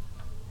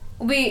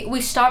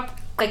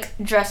stopped like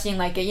dressing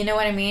like it, you know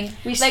what I mean?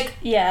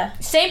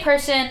 Same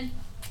person,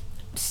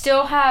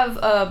 still have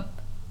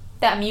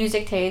that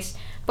music taste,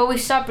 but we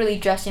stopped really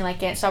dressing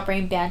like it, stopped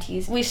wearing band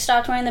tees. We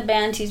stopped wearing the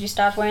band tees, we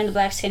stopped wearing the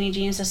black skinny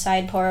jeans, the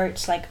side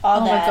parts, like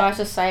all that. Oh my gosh,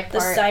 the side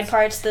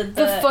parts.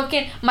 The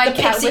fucking, my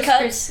cat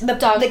whiskers. The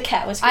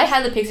cat whiskers. I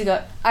had the pixie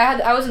cut.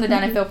 I was in the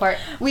Dana Phil part.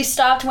 We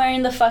stopped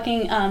wearing the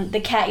fucking, the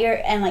cat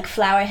ear and like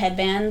flower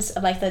headbands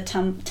of like the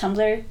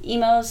Tumblr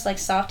emos, like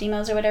soft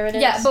emos or whatever it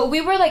is. Yeah, but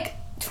we were like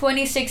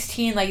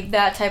 2016, like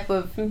that type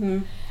of.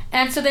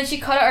 And so then she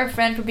called out our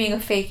friend for being a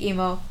fake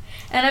emo.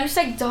 And I'm just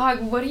like, dog,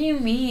 what do you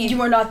mean? You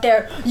were not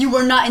there. You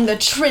were not in the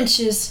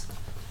trenches.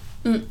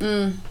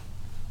 And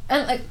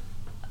like,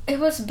 it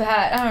was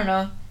bad. I don't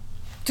know.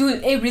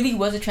 Dude, it really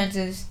was the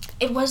trenches.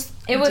 It was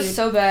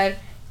so bad.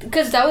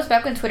 Because that was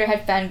back when Twitter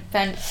had fan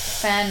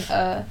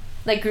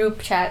like group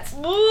chats.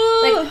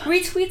 Like,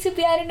 retweet to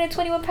be added in a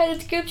 21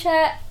 Pilots group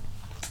chat.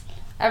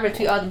 I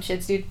retweet all them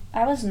shits, dude.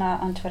 I was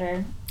not on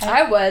Twitter.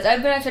 I was.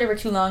 I've been on Twitter for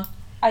too long.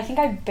 I think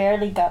I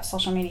barely got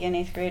social media in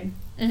 8th grade.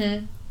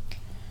 Mhm.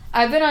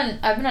 I've been on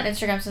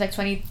Instagram since like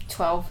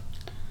 2012.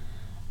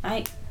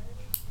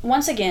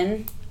 Once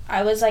again,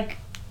 I was like,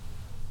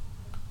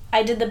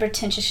 I did the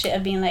pretentious shit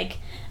of being like,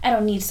 I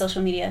don't need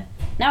social media.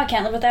 Now I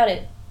can't live without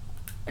it.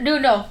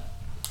 Dude, no.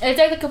 It's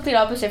like the complete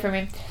opposite for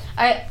me.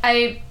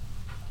 I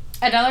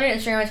downloaded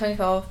Instagram in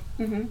 2012.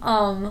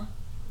 Mm-hmm.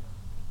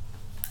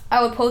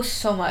 I would post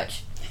so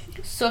much.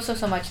 So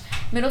much.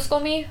 Middle school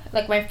me,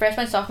 like my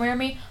freshman, sophomore year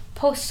me,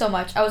 post so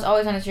much. I was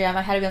always on Instagram.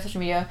 I had to be on social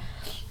media.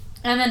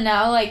 And then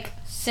now, like,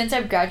 since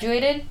I've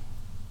graduated,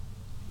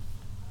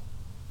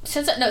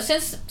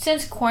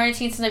 since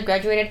quarantine, since I've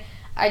graduated,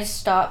 I just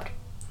stopped.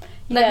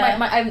 Like, Yeah.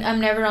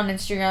 I'm never on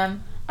Instagram.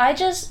 I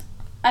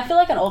feel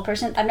like an old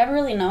person. I've never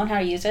really known how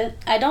to use it.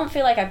 I don't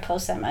feel like I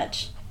post that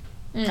much.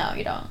 No,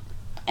 you don't.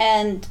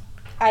 And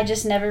I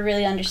just never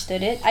really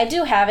understood it. I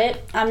do have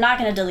it. I'm not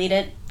going to delete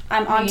it.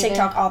 I'm on Me either.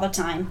 TikTok all the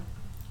time.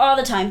 All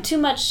the time. Too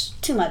much.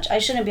 I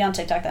shouldn't be on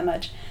TikTok that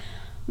much.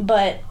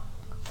 But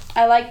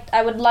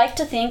I would like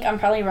to think, I'm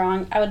probably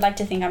wrong, I would like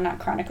to think I'm not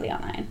chronically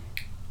online.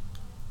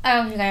 I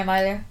don't think I am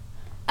either.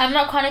 I'm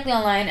not chronically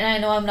online, and I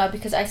know I'm not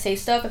because I say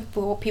stuff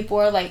and people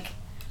are like,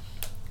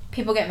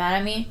 people get mad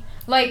at me.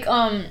 Like,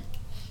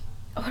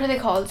 what are they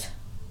called?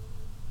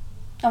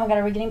 Oh my god,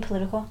 are we getting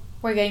political?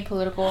 We're getting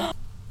political.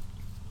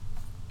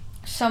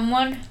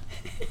 Someone,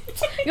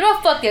 you know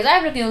what, fuck this, I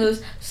have nothing to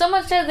lose.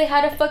 Someone said they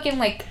had a fucking,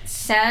 like,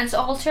 sans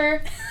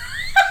alter.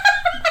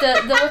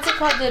 the what's it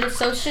called? The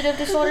dissociative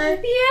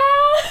disorder?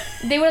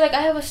 Yeah. They were like,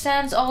 I have a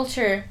sans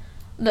alter.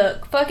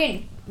 Look,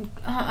 fucking,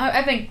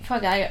 I think,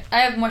 fuck, I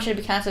have more shit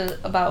to be canceled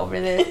about over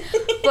this.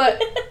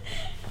 But,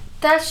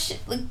 that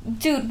like,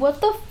 dude,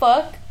 what the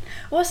fuck?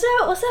 What's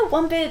that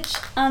one bitch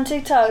on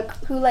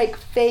TikTok who, like,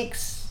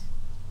 fakes,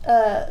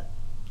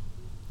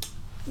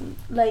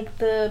 like,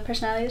 the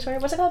personality disorder?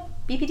 What's it called?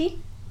 BPD?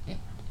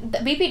 The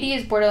BPD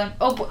is borderline.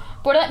 Oh,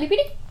 borderline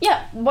BPD?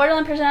 Yeah,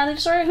 borderline personality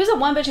disorder. Who's the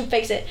one bitch who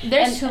fakes it?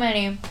 There's too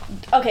many.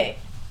 Okay,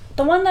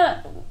 the one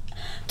that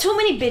too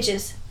many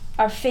bitches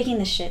are faking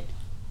this shit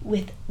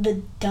with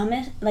the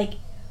dumbest. Like,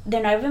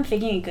 they're not even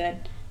faking it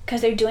good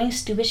because they're doing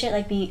stupid shit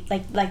like me.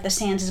 Like the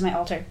sans is my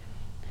altar.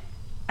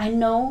 I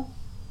know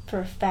for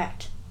a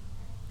fact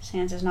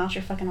sans is not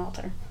your fucking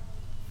altar.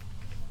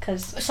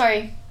 Cause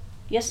Sorry,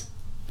 yes.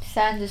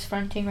 Sans is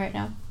fronting right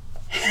now.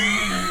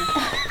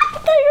 I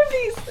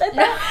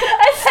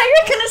thought you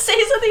were gonna say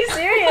something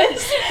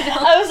serious. No.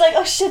 I was like,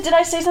 oh shit, did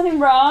I say something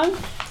wrong?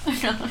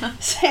 No.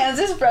 Sans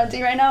is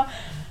fronting right now.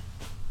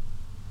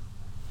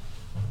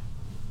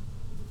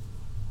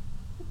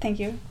 Thank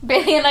you.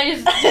 Bailey and I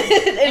just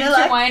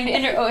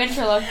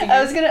interlocked.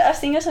 I was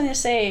thinking of something to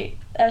say.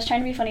 I was trying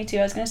to be funny too.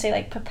 I was gonna say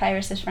like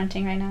Papyrus is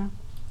fronting right now.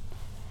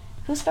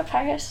 Who's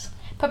Papyrus?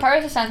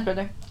 Papyrus is Sans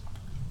brother.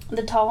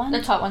 The tall one?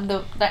 The top one,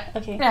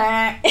 Okay.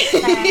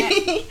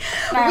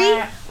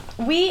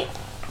 we we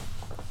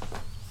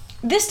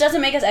this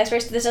doesn't make us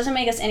experts. This doesn't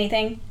make us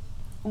anything.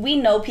 We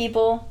know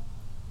people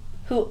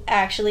who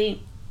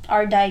actually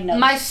are diagnosed.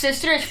 My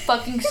sister is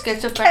fucking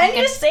schizophrenic. Can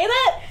you say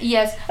that?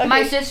 Yes. Okay.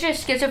 My sister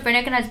is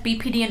schizophrenic and has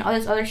BPD and all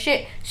this other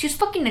shit. She's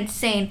fucking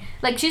insane.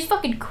 Like, she's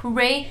fucking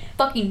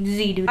fucking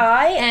Z, dude.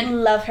 I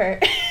love her.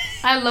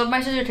 I love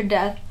my sister to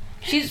death.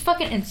 She's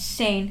fucking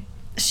insane.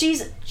 She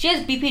has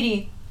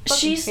BPD. Fucking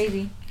She's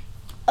crazy.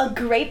 A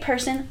great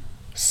person,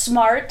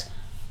 smart,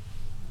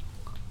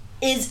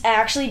 is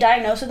actually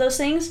diagnosed with those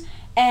things,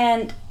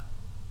 and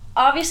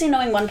obviously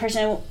knowing one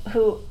person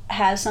who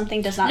has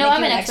something does not make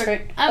you an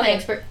expert. I'm an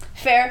expert.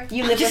 Fair,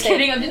 you live Just with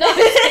kidding. it. I'm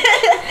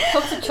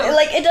just a joke.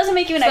 Like, it doesn't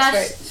make you an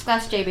expert.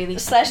 Slash J, Bailey.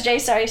 Slash J,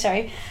 sorry.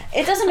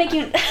 It doesn't make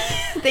you...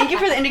 Thank you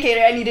for the indicator,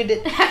 I needed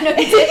it. I know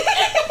you did.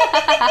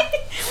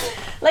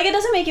 Like, it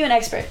doesn't make you an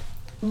expert.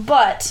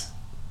 But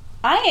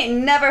I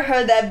ain't never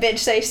heard that bitch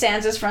say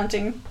Sans is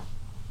fronting.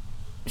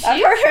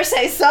 I've heard her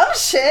say some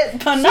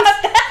shit, but not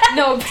that.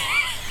 No.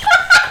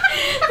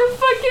 The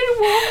fucking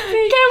wolf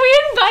thing.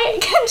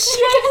 Can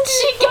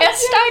she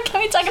guest star?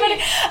 Can we talk about it?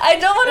 I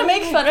don't want to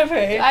make fun of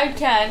her. I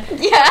can.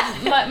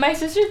 Yeah. My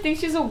sister thinks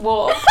she's a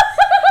wolf.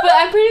 But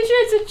I'm pretty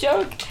sure it's a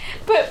joke.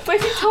 But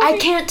she told me... I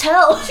can't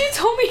tell. She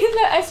told me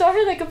that I saw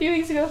her like a few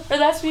weeks ago. Or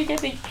last week, I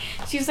think.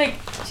 She's like,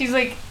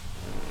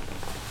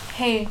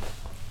 hey,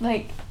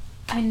 like,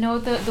 I know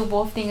the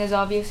wolf thing is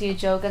obviously a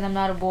joke and I'm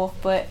not a wolf,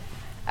 but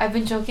I've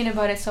been joking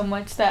about it so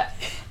much that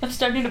I'm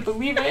starting to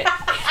believe it.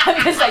 I'm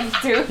just like,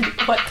 dude,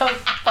 what the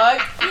fuck?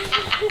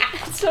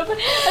 So, and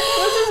there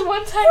was this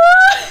one time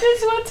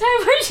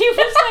where she's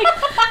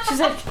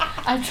like,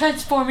 I'm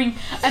transforming, or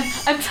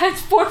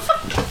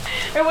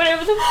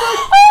whatever the fuck.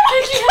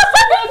 And she has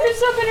to lock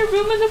herself in her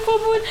room in the full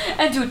moon.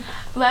 And dude,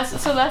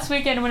 last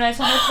weekend when I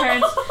saw my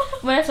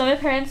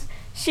parents,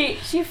 she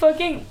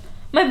fucking,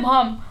 my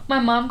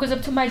mom goes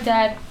up to my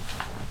dad,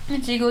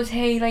 and she goes,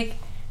 hey, like,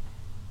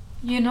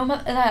 you know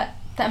that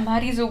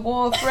Maddie's a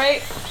wolf,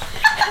 right?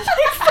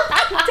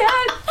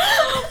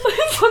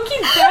 My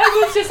fucking dad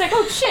was just like,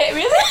 oh shit,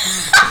 really?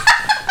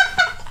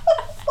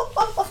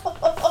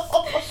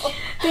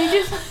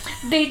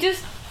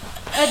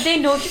 They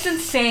know she's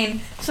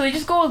insane, so they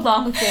just go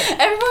along with it.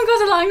 Everyone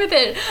goes along with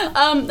it.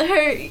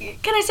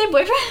 Can I say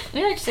boyfriend?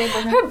 Yeah, just say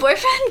boyfriend. Her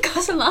boyfriend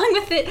goes along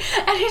with it,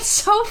 and it's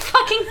so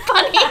fucking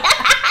funny.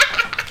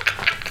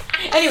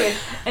 Anyway.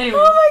 Oh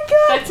my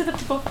god. Back to the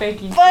people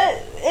faking.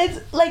 But it's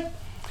like,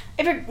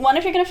 if you're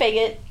gonna fake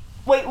it,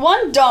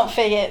 one, don't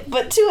fake it.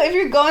 But two, if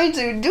you're going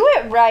to, do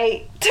it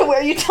right to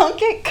where you don't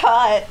get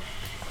caught.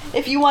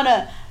 If you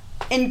wanna,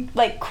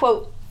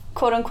 quote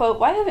unquote,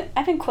 why haven't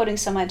I been quoting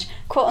so much?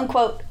 Quote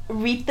unquote,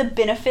 reap the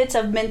benefits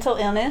of mental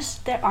illness.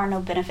 There are no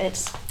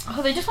benefits.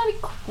 Oh, they just want to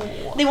be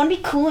cool. They want to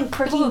be cool and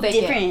quirky and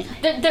different.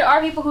 There are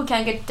people who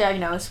can't get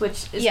diagnosed,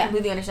 which is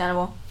completely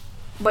understandable.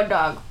 But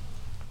dog,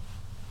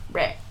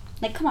 right?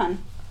 Like, come on.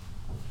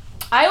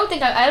 I don't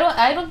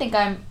think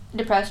I'm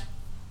depressed.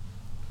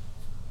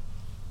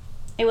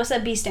 Hey, what's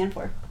that B stand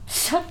for?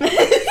 Shut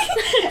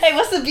Hey,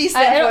 what's the B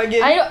stand for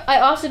again? I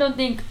also don't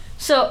think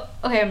so.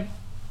 Okay,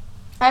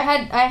 I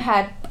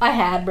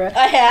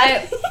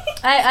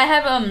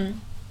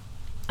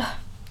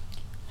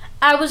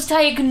was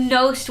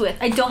diagnosed with.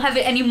 I don't have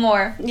it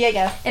anymore.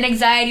 Yeah. An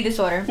anxiety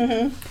disorder.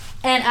 Mhm.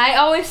 And I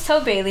always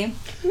tell Bailey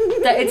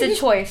that it's a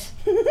choice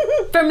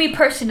for me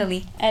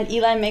personally. And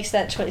Eli makes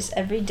that choice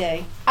every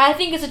day. I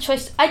think it's a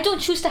choice. I don't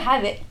choose to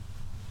have it.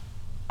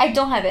 I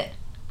don't have it.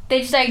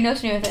 They just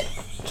diagnosed me with it.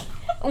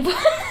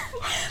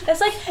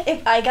 That's like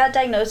if I got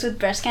diagnosed with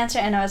breast cancer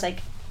and I was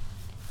like,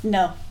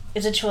 no,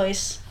 it's a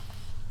choice.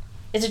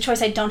 It's a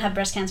choice. I don't have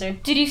breast cancer.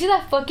 Did you see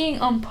that fucking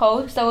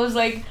post that was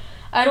like,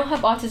 I don't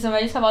have autism, I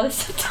just have all the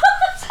symptoms?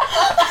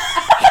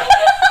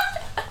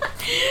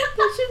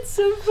 That shit's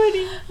so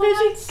funny.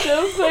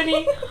 So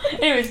funny.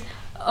 Anyways,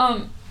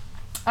 I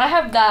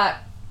have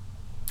that,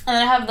 and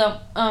I have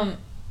the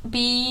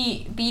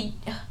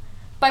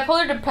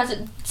bipolar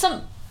depression.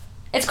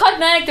 It's called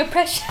manic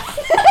depression.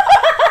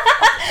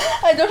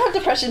 I don't have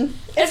depression.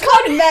 It's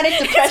called manic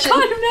depression. It's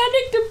called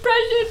manic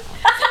depression.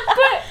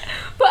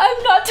 but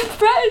I'm not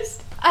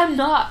depressed. I'm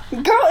not.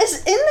 Girl, it's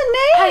in the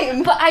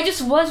name. But I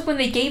just was when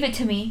they gave it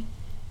to me.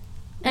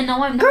 And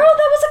no, I'm not. Girl,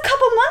 that was a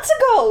couple months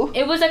ago.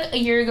 It was like a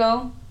year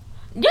ago.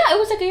 Yeah, it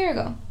was like a year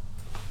ago.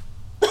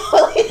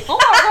 Oh my god.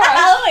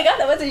 Oh my god,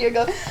 that was a year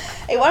ago.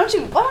 Hey, why don't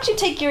you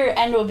take your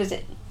annual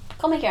visit?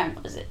 Go make your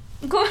annual visit.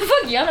 Go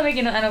fuck you. I'm not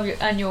making an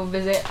annual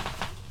visit.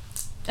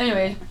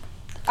 Anyway,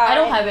 I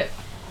don't have it.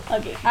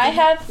 Okay, I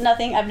have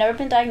nothing. I've never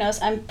been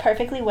diagnosed. I'm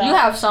perfectly well. You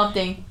have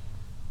something.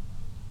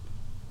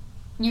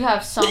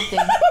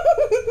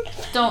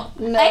 Don't.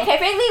 No. I'm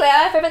perfectly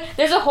well.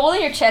 There's a hole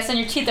in your chest and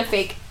your teeth are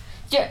fake.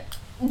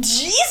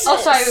 Jesus. Oh,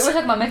 sorry. We're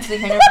talking about mentally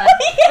here.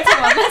 We're talking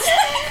about mentally.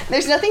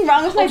 There's nothing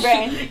wrong with my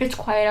brain. It's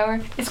quiet hour.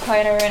 It's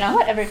quiet hour right now.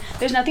 Whatever.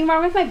 There's nothing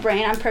wrong with my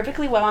brain. I'm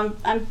perfectly well.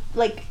 I'm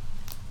like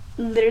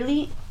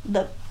literally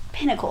the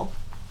pinnacle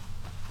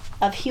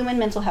of human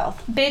mental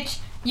health. Bitch,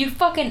 you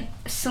fucking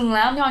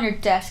slammed on your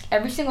desk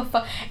every single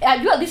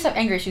you at least have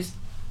anger issues.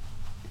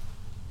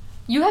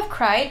 You have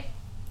cried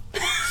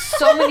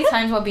so many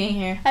times while being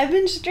here. I've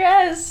been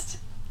stressed.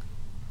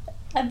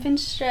 I've been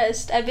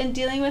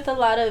dealing with a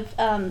lot of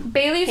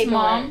Bailey's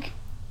paperwork. mom.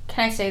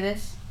 Can I say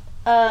this?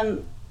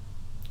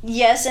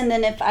 Yes, and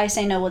then if I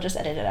say no, we'll just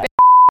edit it out.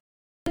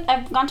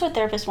 I've gone to a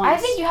therapist once.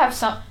 I think you have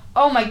some.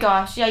 Oh my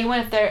gosh! Yeah, you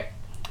went up there.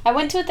 I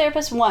went to a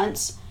therapist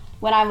once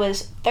when I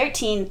was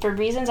 13 for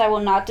reasons I will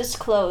not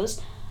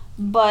disclose,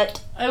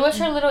 but it was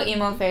her little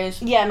emo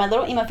phase. Yeah, my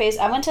little emo phase.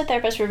 I went to a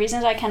therapist for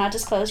reasons I cannot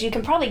disclose. You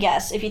can probably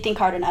guess if you think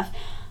hard enough.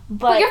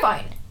 But you're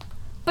fine.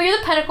 But you're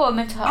the pinnacle of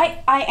mental health.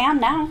 I am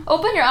now.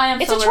 Open your eye,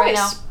 I'm sober right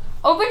now.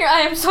 Open your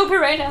eye, I'm sober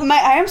right now.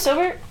 I am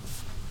sober.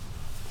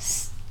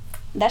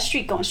 That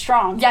streak going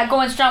strong. Yeah,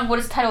 going strong. What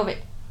is the title of it?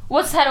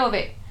 What's the title of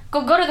it?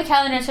 Go to the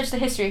calendar and search the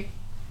history.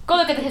 Go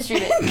look at the history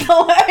of it.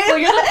 Don't worry. Well,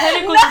 you're the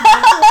pinnacle of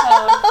mental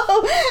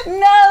health.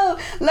 No,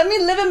 let me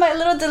live in my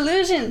little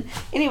delusion.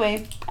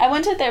 Anyway, I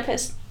went to a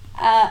therapist.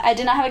 I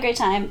did not have a great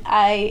time.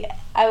 I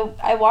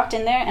walked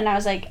in there and I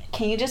was like,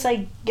 can you just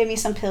like give me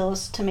some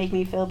pills to make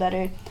me feel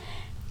better?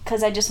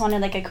 Because I just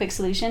wanted like a quick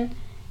solution.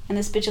 And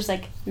this bitch was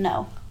like,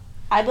 no,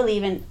 I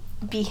believe in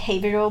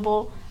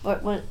behavioral.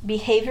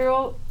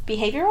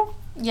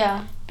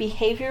 Yeah.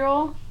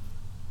 Behavioral.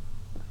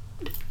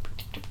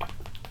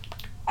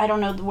 I don't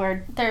know the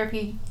word.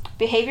 Therapy.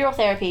 Behavioral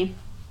therapy.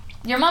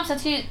 Your mom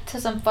sent you to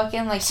some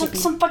fucking like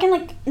some fucking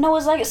like it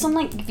was like some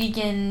like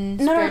vegan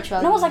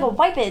spirituality. No, it was like a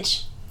white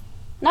bitch.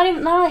 Not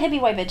a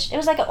hippie white bitch. It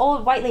was like an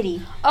old white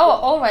lady. Oh,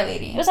 old white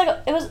lady. It was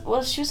like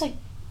she was like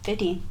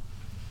 50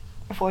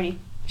 or 40.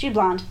 She's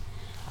blonde.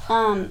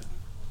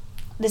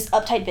 This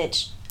uptight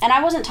bitch. And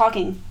I wasn't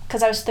talking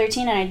because I was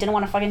 13 and I didn't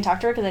want to fucking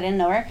talk to her because I didn't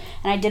know her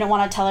and I didn't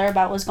want to tell her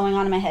about what's going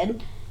on in my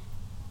head.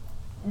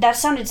 That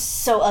sounded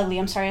so ugly.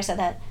 I'm sorry I said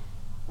that.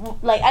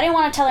 Like, I didn't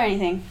want to tell her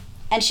anything.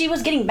 And she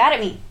was getting mad at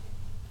me.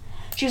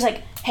 She was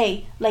like,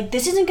 hey, like,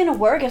 this isn't going to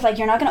work if, like,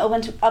 you're not going to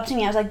open up to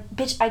me. I was like,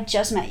 bitch, I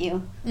just met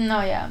you.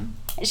 No, yeah.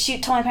 She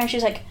told my parents, she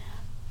was like,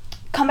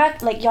 come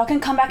back, like, y'all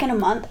can come back in a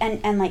month.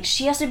 And like,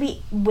 she has to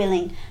be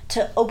willing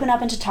to open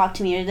up and to talk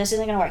to me or this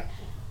isn't going to work.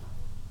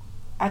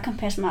 I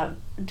confessed my,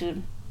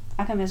 dude,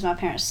 I convinced my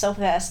parents so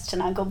fast to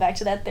not go back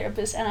to that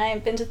therapist, and I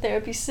ain't been to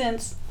therapy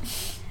since.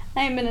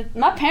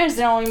 My parents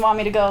didn't even want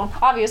me to go,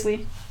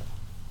 obviously.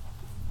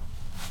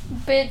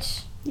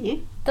 Bitch. Yeah.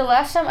 The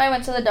last time I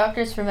went to the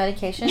doctors for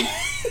medication,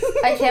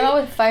 I came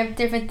out with 5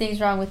 different things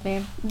wrong with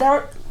me.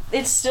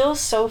 It's still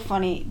so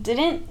funny.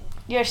 Didn't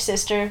your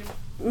sister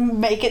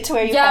make it to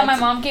where you Yeah, had my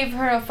mom gave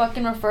her a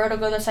fucking referral to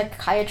go to the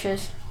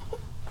psychiatrist.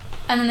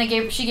 And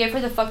then she gave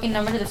her the fucking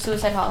number to the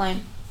suicide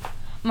hotline.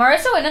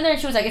 Marissa went in there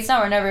and she was like, it's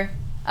now or never.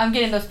 I'm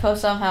getting those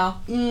pills somehow.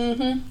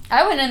 Mm-hmm.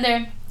 I went in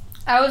there.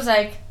 I was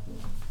like,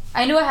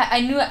 I knew I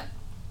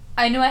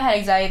had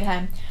anxiety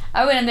time.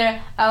 I went in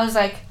there. I was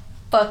like,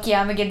 fuck yeah,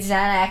 I'm gonna get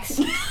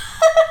Xanax.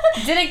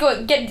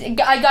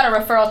 I got a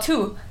referral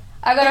too.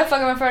 I got a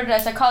fucking referral to a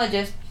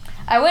psychologist.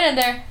 I went in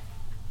there.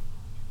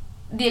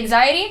 The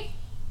anxiety,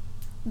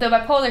 the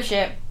bipolar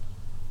shit,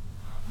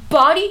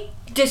 body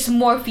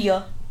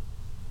dysmorphia.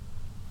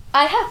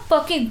 I have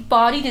fucking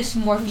body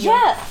dysmorphia.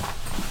 Yeah.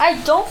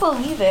 I don't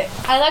believe it.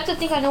 I like to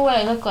think I know what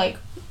I look like.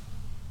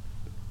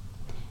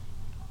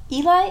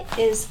 Eli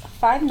is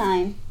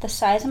 5'9", the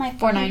size of my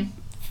 4'9".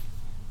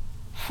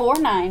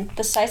 4'9",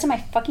 the size of my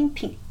fucking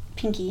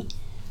pinky.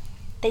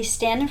 They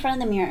stand in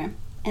front of the mirror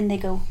and they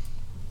go,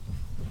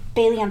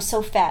 Bailey, I'm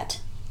so fat.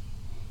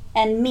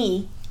 And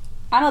me,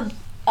 I'm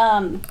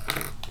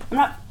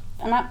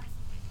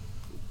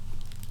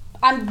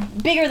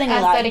bigger than Eli.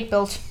 Athletic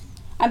build.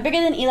 I'm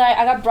bigger than Eli.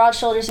 I got broad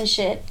shoulders and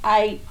shit.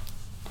 I'm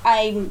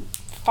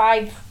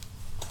 5'5".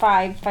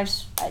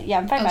 Yeah,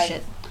 I'm 5'5". Oh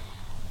shit.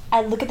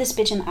 I look at this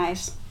bitch in the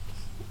eyes.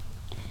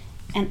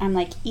 And I'm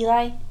like,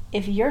 Eli,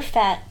 if you're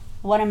fat,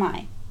 what am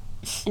I?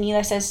 And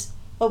Eli says,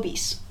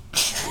 obese.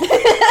 Here's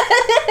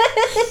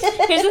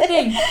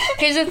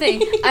the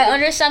thing. I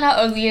understand how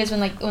ugly it is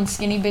when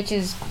skinny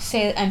bitches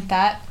say I'm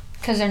fat,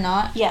 because they're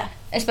not. Yeah.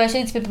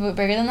 Especially to people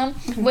bigger than them,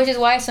 which is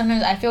why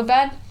sometimes I feel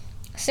bad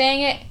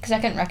saying it, because I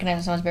can't recognize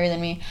when someone's bigger than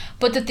me.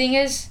 But the thing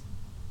is,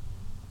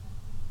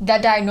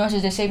 that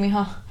diagnosis just saved me,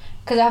 huh?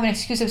 Because I have an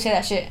excuse to say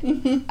that shit.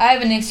 I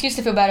have an excuse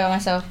to feel bad about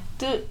myself.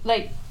 Dude,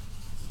 like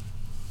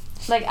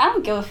I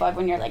don't give a fuck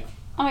when you're like,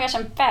 oh my gosh,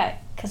 I'm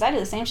fat, because I do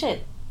the same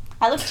shit.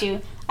 I looked at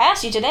you. I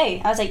asked you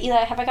today. I was like,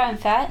 Eli, have I gotten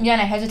fat? Yeah,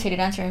 and I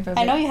hesitated answering for a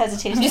bit. I know you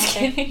hesitated. I'm to just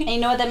answer. kidding. And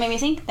you know what that made me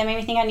think? That made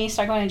me think I need to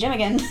start going to the gym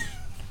again.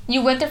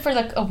 You went there for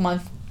like a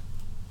month.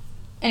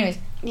 Anyways.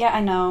 Yeah,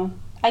 I know.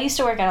 I used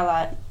to work out a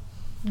lot.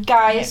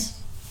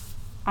 Guys,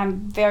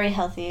 I'm very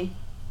healthy.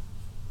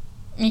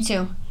 Me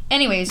too.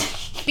 Anyways,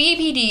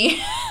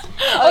 BPD.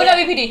 Oh, not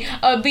yeah. BPD.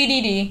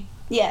 BDD.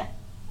 Yeah.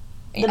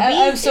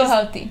 I'm so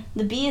healthy.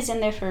 The B is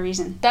in there for a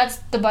reason. That's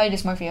the body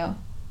dysmorphia.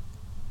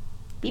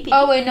 BPD.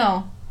 Oh wait,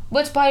 no.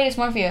 What's body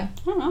dysmorphia?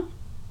 I don't know.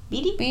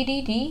 BD?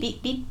 BDD?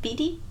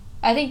 BD?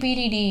 I think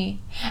BDD.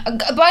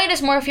 Body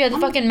dysmorphia, the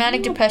fucking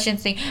manic depression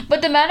thing.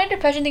 But the manic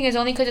depression thing is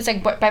only because it's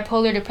like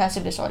bipolar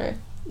depressive disorder.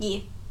 Yeah.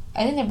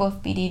 I think they're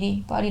both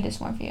BDD, body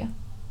dysmorphia.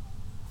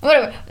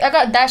 Whatever. I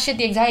got that shit,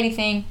 the anxiety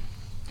thing.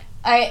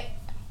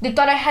 They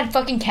thought I had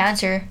fucking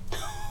cancer.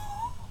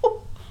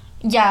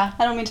 Yeah.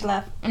 I don't mean to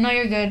laugh. No,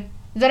 you're good.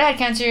 They thought I had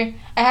cancer.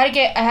 I had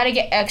to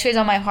get X-rays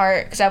on my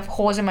heart because I have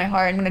holes in my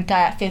heart. I'm gonna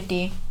die at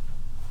 50.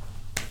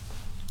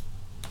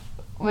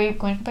 Wait,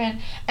 going to plan.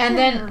 And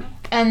then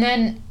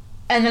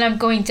I'm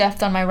going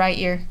deaf on my right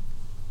ear.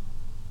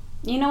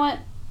 You know what?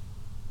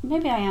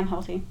 Maybe I am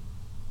healthy.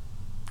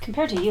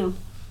 Compared to you.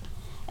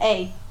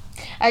 Hey.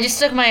 I just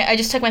took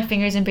my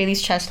fingers in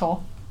Bailey's chest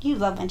hole. You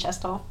love my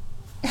chest hole.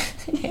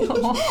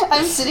 Ew.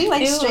 I'm sitting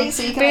like Ew. straight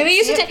so you can Bailey like, see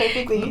used it to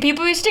perfectly.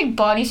 People used to take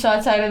body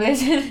shots out of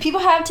this. People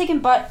have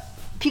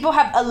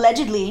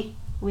allegedly,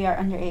 we are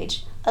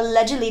underage,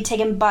 allegedly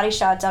taken body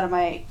shots out of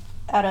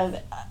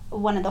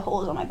one of the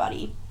holes on my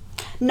body.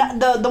 Not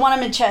the one on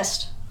my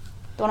chest.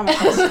 The one on my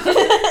chest.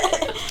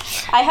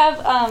 I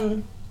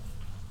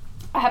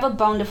have a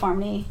bone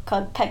deformity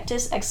called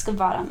pectus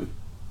excavatum,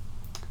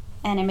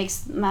 and it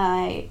makes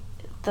the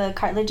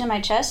cartilage in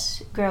my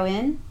chest grow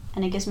in,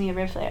 and it gives me a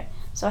rib flare.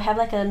 So I have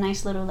like a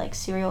nice little like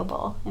cereal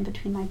bowl in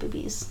between my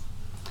boobies.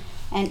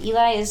 And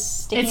Eli is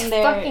sticking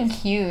there. It's fucking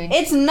huge.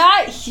 It's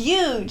not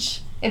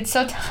huge. It's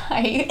so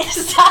tight.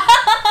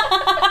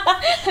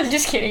 I'm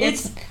just kidding.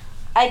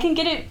 I can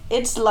get it.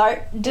 It's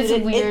large. It's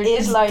weird. It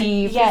is It's large.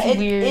 deep. Yeah, It's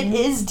weird. It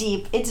is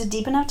deep. It's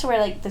deep enough to where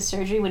like the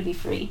surgery would be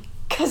free.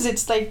 Cause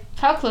it's like,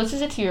 How close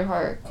is it to your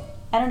heart?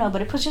 I don't know,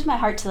 but it pushes my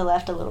heart to the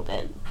left a little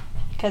bit.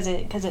 Cause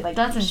it like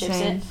That's shifts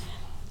insane. it.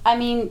 I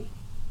mean,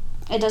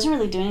 it doesn't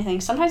really do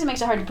anything. Sometimes it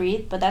makes it hard to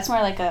breathe, but that's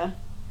more like a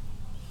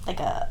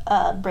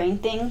brain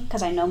thing.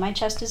 Cause I know my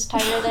chest is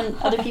tighter than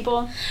other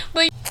people.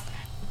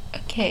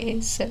 Okay,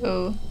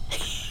 so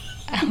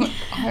our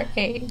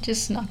RA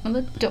just knocked on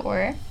the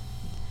door.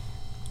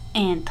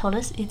 And told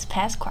us it's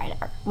past quiet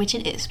hour, which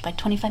it is by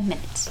 25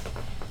 minutes.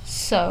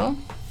 So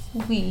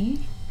we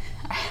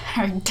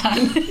Are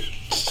done.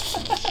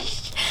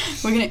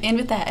 We're gonna end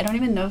with that. I don't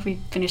even know if we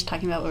finished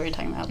talking about what we were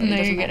talking about. But no, it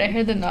doesn't you're good. matter. I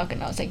heard the knock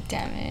and I was like,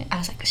 damn it. I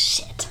was like,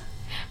 shit.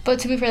 But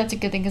to be fair, that's a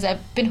good thing because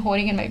I've been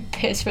holding in my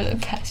piss for the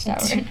past hour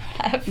and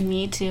a half.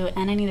 Me too.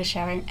 And I need a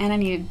shower. And I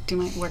need to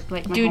do my work,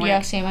 like my Dude, homework.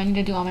 yeah, same. I need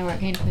to do all my work.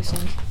 I need to listen.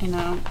 I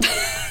know.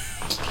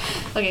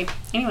 Okay.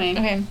 Anyway.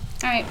 Okay.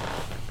 All right.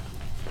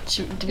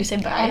 Do we say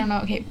bye? I don't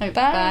know. Okay. Okay,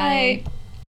 Bye. bye.